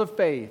 angles of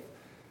faith.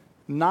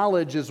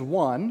 Knowledge is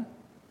one,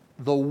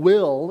 the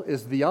will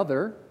is the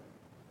other.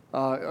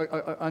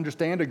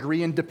 Understand,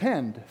 agree, and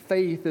depend.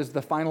 Faith is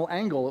the final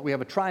angle. We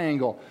have a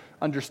triangle.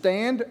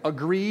 Understand,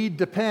 agree,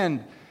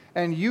 depend.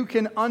 And you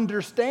can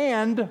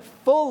understand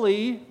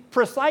fully,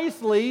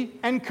 precisely,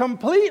 and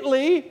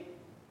completely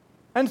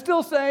and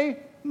still say,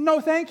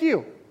 no, thank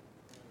you.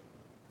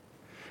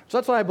 So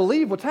that's why I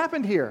believe what's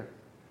happened here.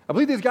 I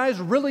believe these guys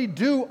really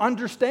do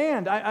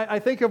understand. I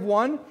think of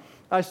one.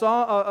 I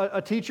saw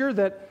a teacher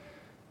that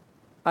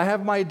I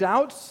have my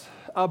doubts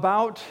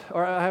about,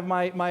 or I have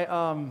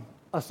my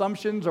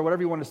assumptions, or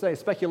whatever you want to say,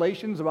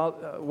 speculations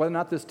about whether or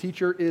not this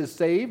teacher is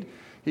saved.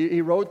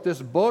 He wrote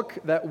this book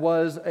that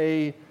was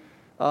a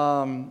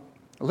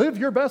live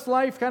your best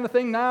life kind of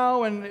thing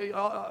now, and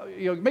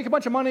make a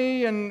bunch of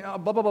money, and blah,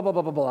 blah, blah, blah,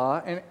 blah, blah,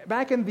 blah. And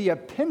back in the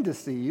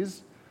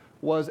appendices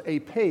was a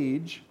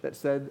page that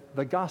said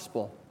the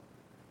gospel.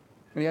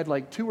 And he had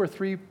like 2 or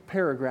 3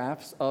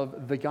 paragraphs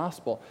of the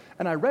gospel.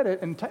 And I read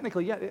it, and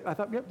technically, yeah, I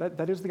thought, yep,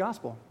 that is the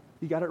gospel.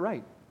 He got it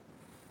right.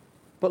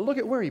 But look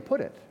at where he put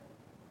it.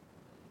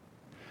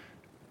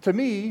 To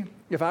me,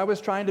 if I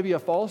was trying to be a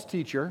false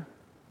teacher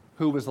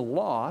who was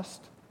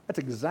lost, that's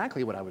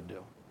exactly what I would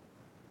do.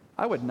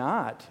 I would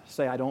not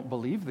say I don't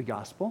believe the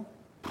gospel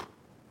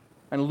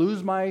and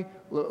lose my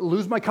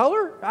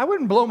color. I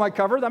wouldn't blow my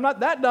cover. I'm not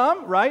that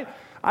dumb, right?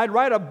 I'd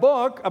write a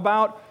book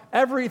about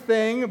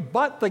everything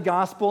but the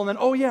gospel, and then,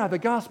 oh yeah, the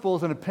gospel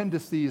is in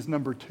appendices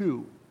number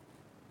 2.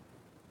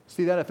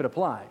 See that if it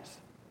applies.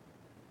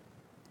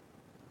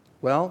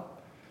 Well,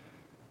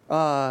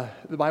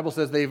 the Bible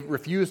says they've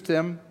refused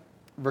him,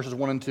 verses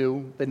 1 and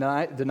 2. They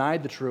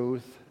denied the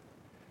truth,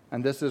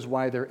 and this is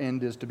why their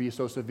end is to be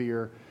so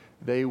severe.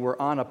 They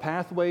were on a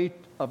pathway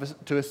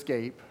to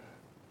escape.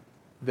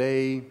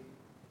 They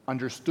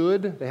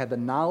understood, they had the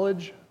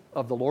knowledge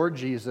of the Lord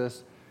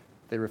Jesus.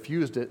 They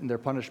refused it, and their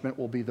punishment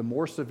will be the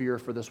more severe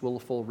for this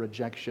willful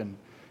rejection.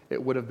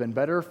 It would have been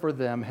better for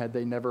them had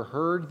they never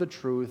heard the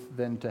truth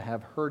than to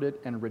have heard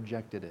it and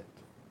rejected it.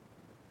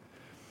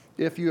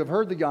 If you have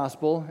heard the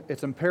gospel,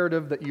 it's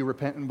imperative that you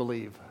repent and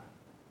believe.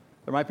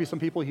 There might be some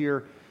people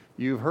here,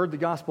 you've heard the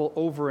gospel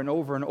over and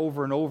over and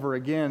over and over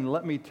again.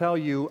 Let me tell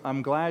you,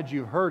 I'm glad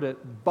you heard it,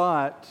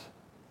 but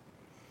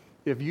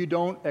if you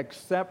don't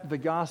accept the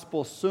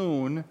gospel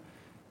soon,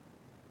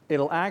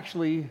 it'll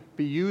actually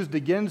be used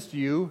against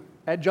you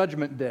at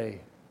Judgment Day.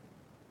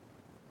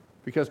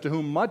 Because to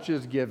whom much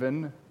is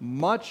given,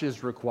 much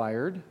is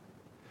required.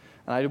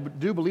 And I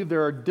do believe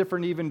there are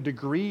different even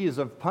degrees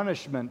of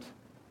punishment.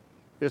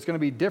 It's going to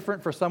be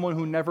different for someone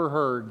who never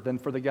heard than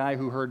for the guy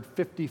who heard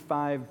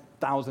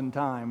 55,000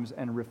 times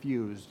and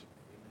refused.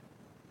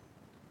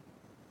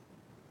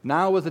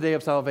 Now is the day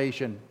of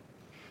salvation.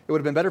 It would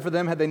have been better for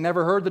them had they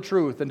never heard the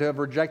truth than to have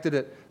rejected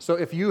it. So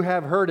if you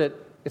have heard it,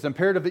 it's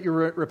imperative that you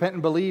repent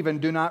and believe and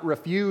do not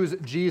refuse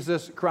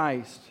Jesus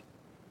Christ.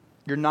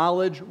 Your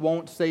knowledge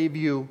won't save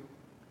you.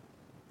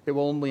 It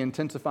will only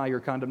intensify your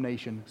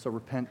condemnation. So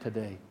repent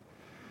today.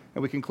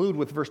 And we conclude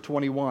with verse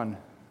 22.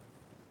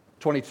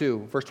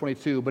 Verse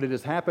 22, but it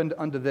has happened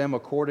unto them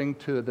according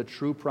to the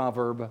true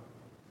proverb,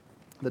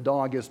 the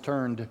dog is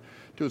turned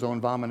to his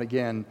own vomit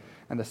again,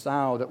 and the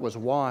sow that was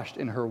washed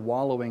in her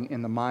wallowing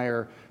in the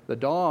mire. The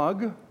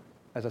dog,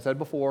 as I said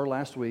before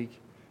last week,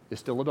 is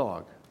still a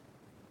dog.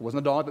 It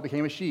wasn't a dog that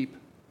became a sheep,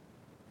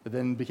 that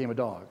then became a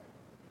dog.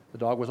 The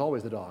dog was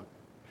always the dog.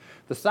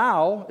 The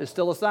sow is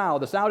still a sow.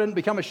 The sow didn't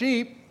become a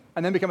sheep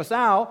and then become a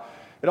sow.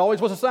 It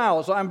always was a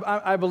sow. So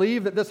I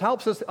believe that this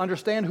helps us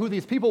understand who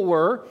these people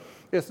were.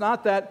 It's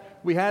not that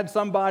we had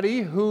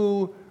somebody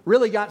who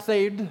really got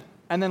saved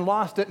and then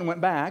lost it and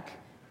went back.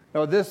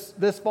 No,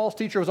 this false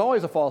teacher was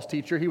always a false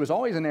teacher. He was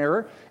always in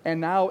error.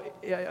 And now,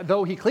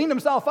 though he cleaned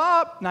himself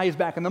up, now he's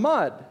back in the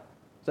mud.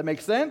 Does that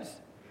make sense?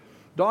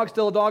 Dog's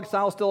still a dog,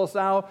 sow's still a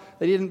sow.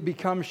 They didn't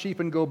become sheep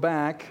and go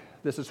back.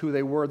 This is who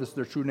they were. This is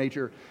their true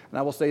nature. And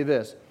I will say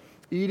this.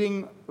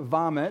 Eating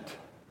vomit,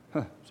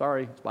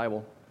 sorry, it's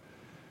Bible,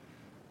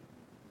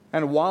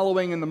 and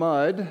wallowing in the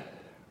mud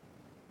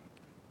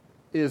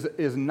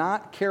is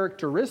not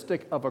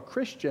characteristic of a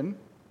Christian,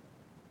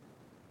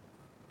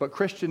 but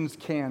Christians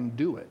can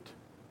do it.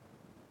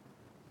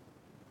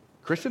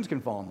 Christians can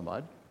fall in the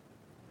mud.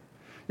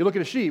 You look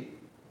at a sheep.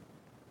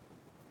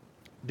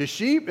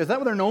 Is that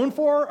what they're known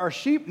for? Are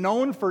sheep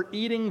known for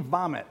eating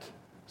vomit?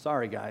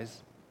 Sorry,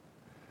 guys.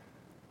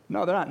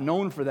 No, they're not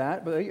known for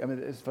that, but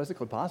it's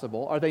physically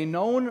possible. Are they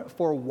known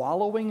for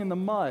wallowing in the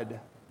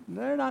mud?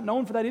 They're not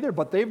known for that either,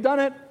 but they've done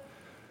it.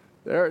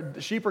 The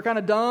sheep are kind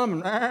of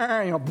dumb, and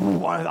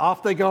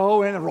off they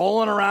go, and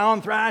rolling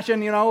around,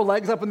 thrashing,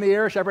 legs up in the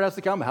air. Shepherd has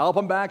to come help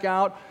them back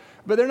out.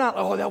 But they're not,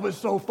 oh, that was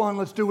so fun,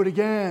 let's do it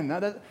again.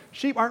 Now,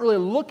 sheep aren't really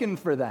looking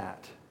for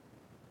that.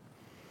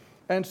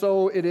 And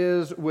so it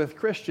is with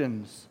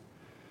Christians.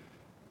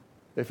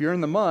 If you're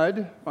in the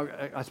mud,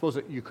 I suppose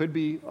that you could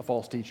be a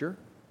false teacher,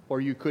 or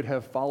you could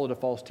have followed a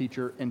false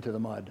teacher into the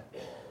mud,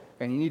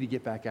 and you need to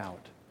get back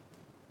out.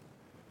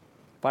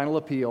 Final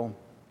appeal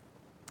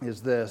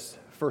is this.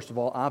 First of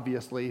all,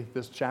 obviously,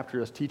 this chapter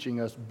is teaching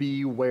us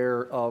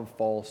beware of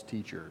false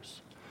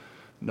teachers.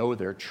 Know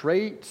their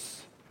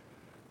traits.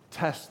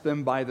 Test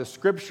them by the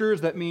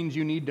Scriptures. That means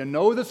you need to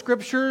know the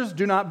Scriptures.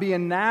 Do not be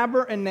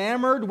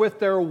enamored with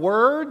their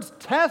words.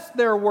 Test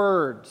their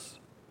words.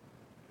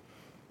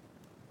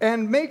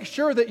 And make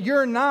sure that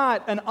you're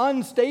not an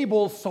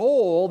unstable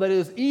soul that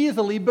is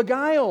easily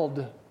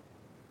beguiled.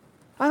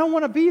 I don't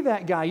want to be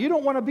that guy. You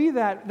don't want to be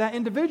that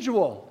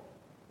individual.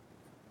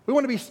 We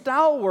want to be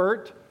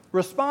stalwart,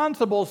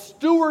 responsible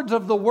stewards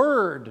of the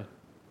Word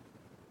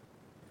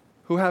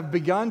who have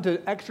begun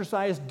to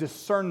exercise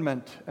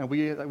discernment. And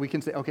we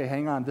can say, okay,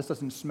 hang on, this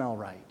doesn't smell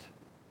right.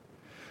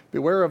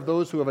 Beware of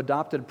those who have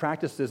adopted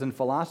practices and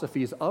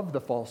philosophies of the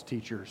false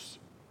teachers.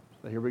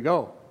 So here we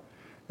go.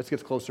 This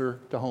gets closer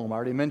to home. I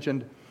already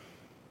mentioned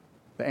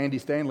the Andy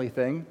Stanley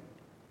thing.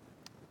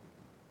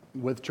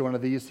 Which one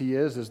of these he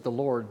is the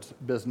Lord's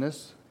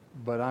business,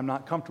 but I'm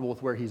not comfortable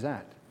with where he's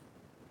at.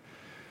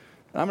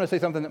 I'm going to say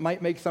something that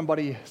might make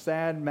somebody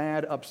sad,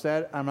 mad,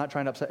 upset. I'm not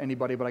trying to upset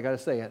anybody, but I got to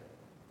say it.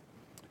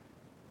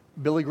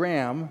 Billy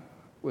Graham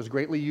was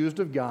greatly used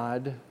of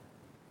God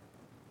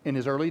in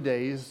his early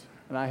days,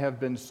 and I have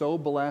been so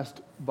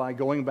blessed by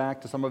going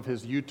back to some of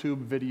his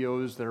YouTube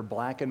videos that are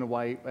black and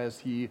white as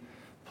he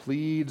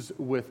pleads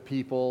with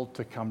people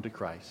to come to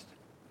Christ.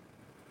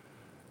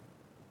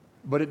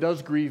 But it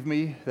does grieve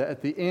me that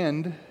at the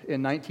end,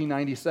 in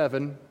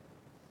 1997,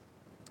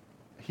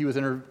 he was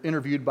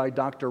interviewed by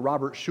Dr.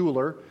 Robert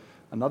Schuller,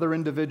 another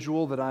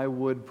individual that I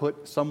would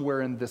put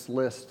somewhere in this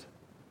list.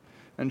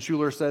 And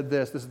Schuller said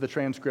this is the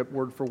transcript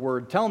word for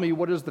word. Tell me,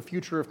 what is the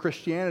future of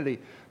Christianity?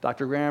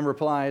 Dr. Graham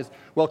replies,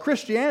 well,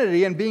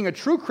 Christianity and being a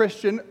true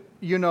Christian,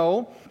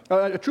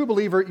 a true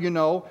believer,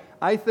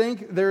 I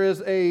think there's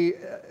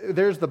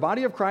the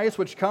body of Christ,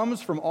 which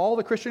comes from all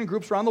the Christian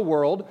groups around the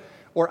world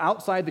or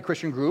outside the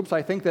Christian groups.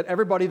 I think that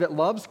everybody that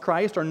loves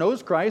Christ or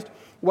knows Christ,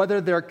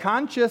 whether they're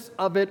conscious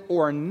of it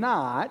or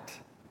not,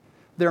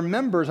 they're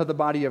members of the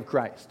body of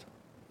Christ.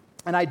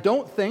 And I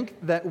don't think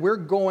that we're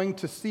going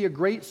to see a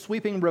great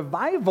sweeping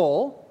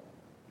revival.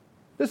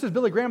 This is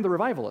Billy Graham, the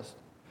revivalist.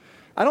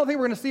 I don't think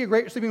we're going to see a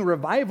great sweeping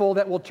revival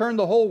that will turn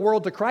the whole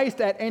world to Christ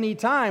at any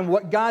time.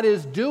 What God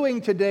is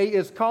doing today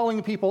is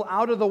calling people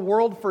out of the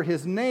world for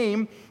His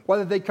name,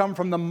 whether they come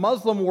from the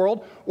Muslim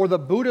world or the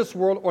Buddhist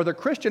world or the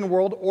Christian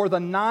world or the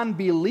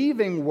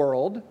non-believing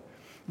world.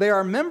 They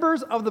are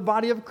members of the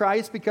body of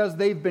Christ because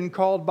they've been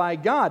called by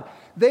God.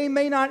 They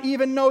may not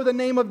even know the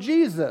name of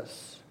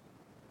Jesus,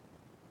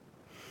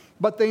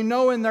 but they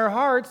know in their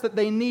hearts that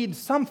they need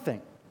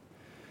something,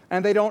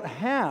 and they don't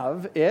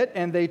have it,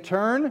 and they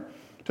turn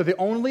to the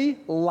only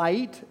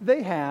light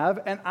they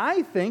have, and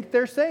I think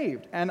they're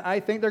saved, and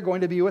I think they're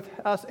going to be with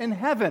us in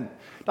heaven.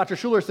 Dr.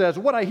 Schuller says,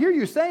 what I hear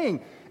you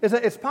saying is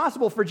that it's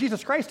possible for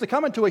Jesus Christ to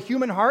come into a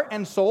human heart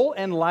and soul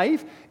and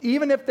life,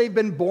 even if they've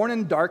been born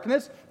in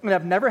darkness and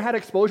have never had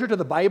exposure to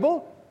the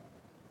Bible.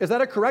 Is that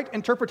a correct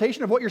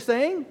interpretation of what you're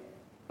saying?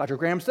 Dr.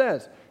 Graham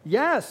says,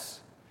 yes,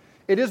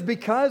 it is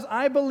because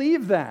I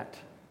believe that.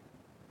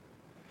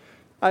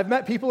 I've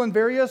met people in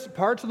various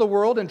parts of the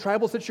world in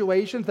tribal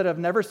situations that have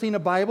never seen a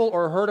Bible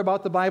or heard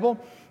about the Bible,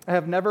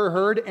 have never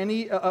heard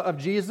any of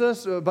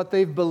Jesus, but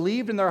they've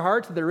believed in their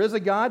hearts that there is a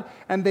God,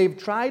 and they've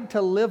tried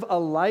to live a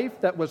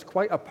life that was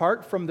quite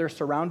apart from their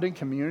surrounding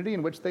community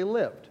in which they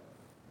lived.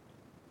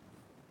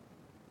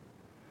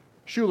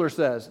 Schuller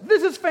says,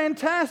 this is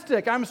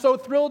fantastic. I'm so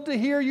thrilled to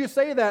hear you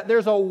say that.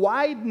 There's a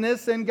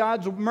wideness in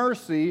God's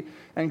mercy,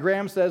 and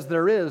Graham says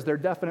there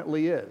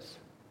definitely is.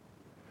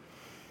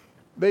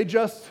 They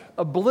just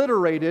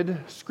obliterated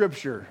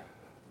Scripture.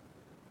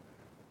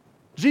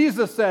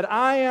 Jesus said,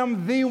 I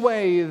am the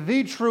way,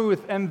 the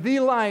truth, and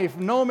the life.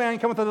 No man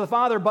cometh to the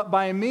Father but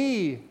by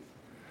me.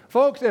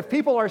 Folks, if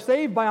people are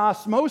saved by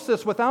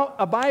osmosis without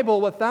a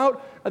Bible,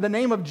 without the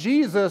name of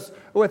Jesus,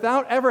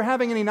 without ever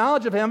having any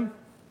knowledge of Him,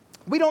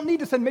 we don't need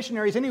to send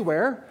missionaries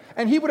anywhere,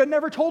 and He would have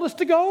never told us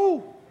to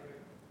go.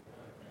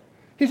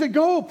 He said,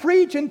 go,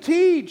 preach, and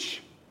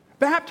teach.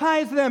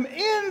 Baptize them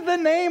in the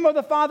name of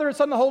the Father, and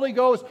Son, and the Holy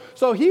Ghost.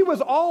 So He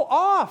was all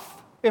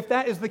off, if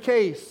that is the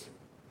case.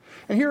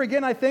 And here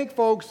again, I think,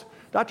 folks,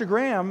 Dr.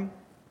 Graham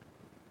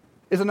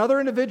is another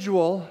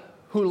individual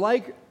who,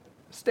 like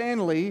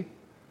Stanley,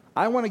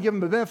 I want to give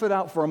him the benefit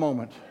out for a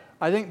moment.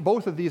 I think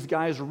both of these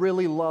guys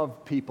really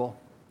love people.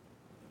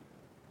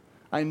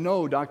 I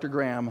know Dr.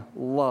 Graham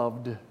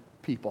loved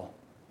people.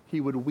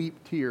 He would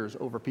weep tears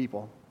over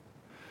people.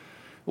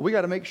 Well, we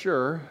got to make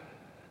sure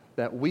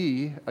that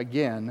we,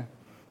 again,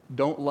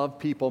 don't love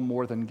people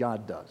more than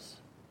God does.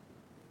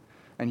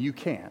 And you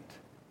can't.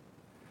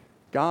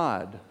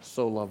 God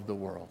so loved the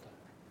world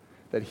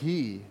that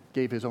He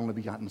gave His only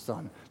begotten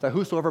Son, that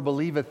whosoever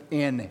believeth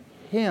in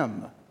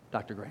Him,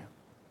 Dr. Graham,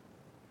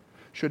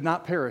 should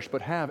not perish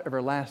but have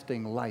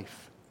everlasting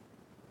life.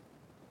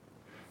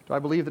 Do I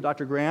believe that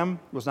Dr. Graham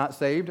was not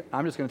saved?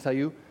 I'm just going to tell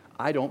you,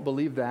 I don't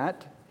believe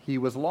that. He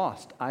was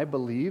lost. I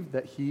believe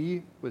that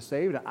he was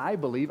saved, and I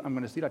believe I'm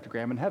going to see Dr.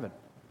 Graham in heaven.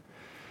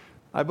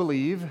 I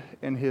believe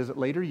in his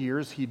later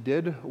years he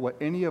did what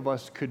any of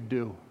us could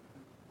do.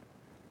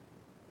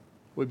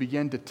 We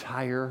began to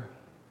tire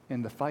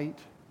in the fight.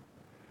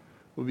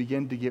 We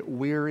began to get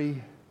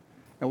weary.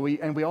 And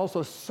we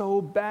also so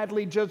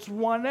badly just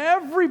want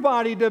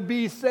everybody to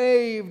be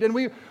saved.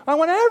 And I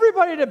want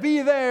everybody to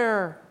be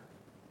there.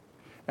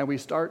 And we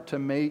start to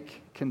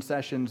make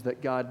concessions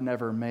that God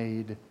never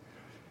made.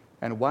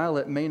 And while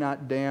it may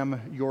not damn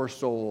your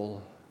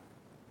soul,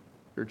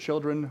 your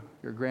children,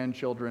 your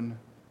grandchildren,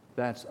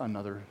 that's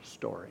another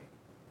story.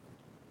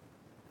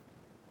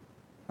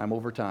 I'm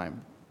over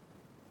time.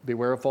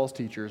 Beware of false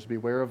teachers.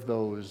 Beware of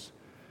those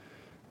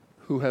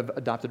who have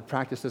adopted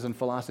practices and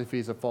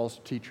philosophies of false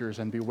teachers,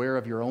 and beware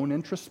of your own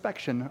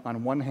introspection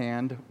on one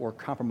hand or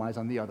compromise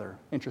on the other.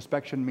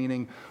 Introspection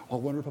meaning, oh, I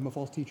wonder if I'm a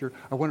false teacher.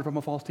 I wonder if I'm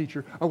a false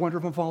teacher. I wonder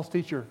if I'm a false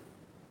teacher.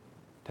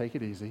 Take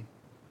it easy.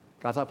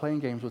 God's not playing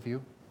games with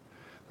you.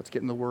 Let's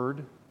get in the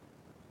Word.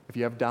 If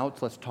you have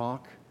doubts, let's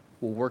talk.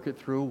 We'll work it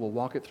through. We'll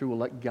walk it through. We'll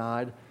let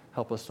God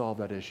help us solve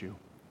that issue.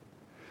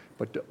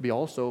 But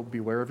also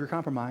beware of your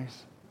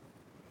compromise,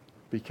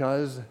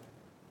 because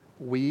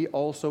we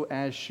also,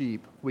 as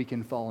sheep, we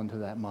can fall into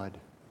that mud.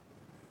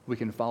 We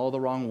can follow the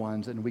wrong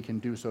ones, and we can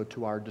do so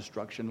to our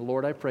destruction.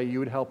 Lord, I pray you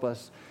would help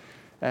us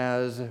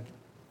as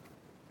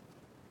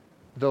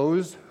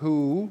those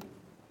who,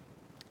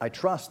 I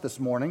trust this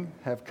morning,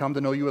 have come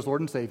to know you as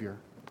Lord and Savior.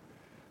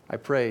 I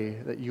pray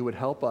that you would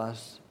help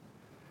us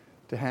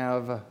to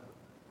have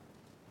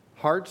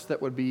hearts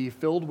that would be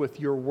filled with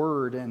your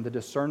word and the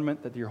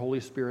discernment that your Holy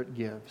Spirit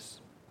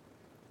gives.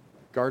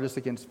 Guard us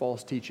against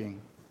false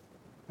teaching.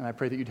 And I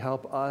pray that you'd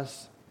help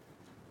us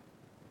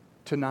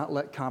to not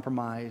let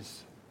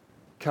compromise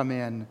come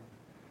in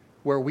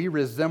where we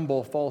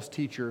resemble false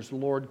teachers.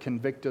 Lord,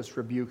 convict us,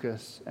 rebuke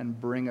us, and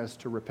bring us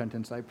to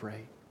repentance, I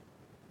pray.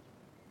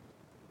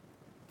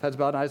 Heads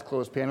bowed, eyes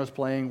closed, piano's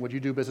playing. Would you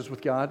do business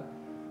with God?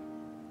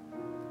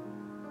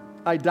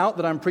 I doubt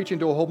that I'm preaching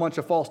to a whole bunch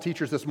of false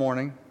teachers this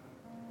morning,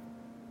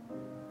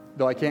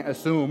 though I can't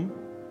assume.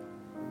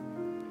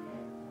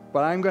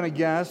 But I'm going to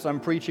guess I'm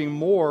preaching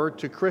more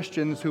to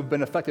Christians who've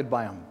been affected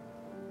by them.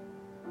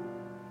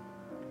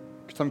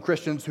 Some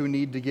Christians who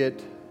need to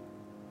get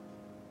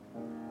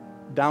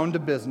down to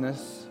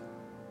business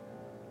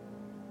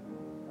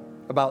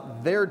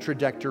about their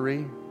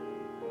trajectory,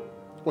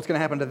 what's going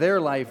to happen to their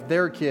life,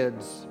 their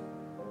kids,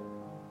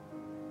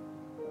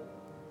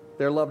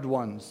 their loved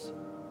ones.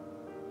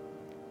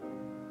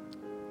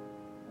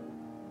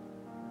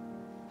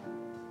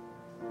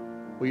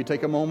 Will you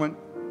take a moment,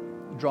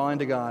 draw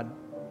into God?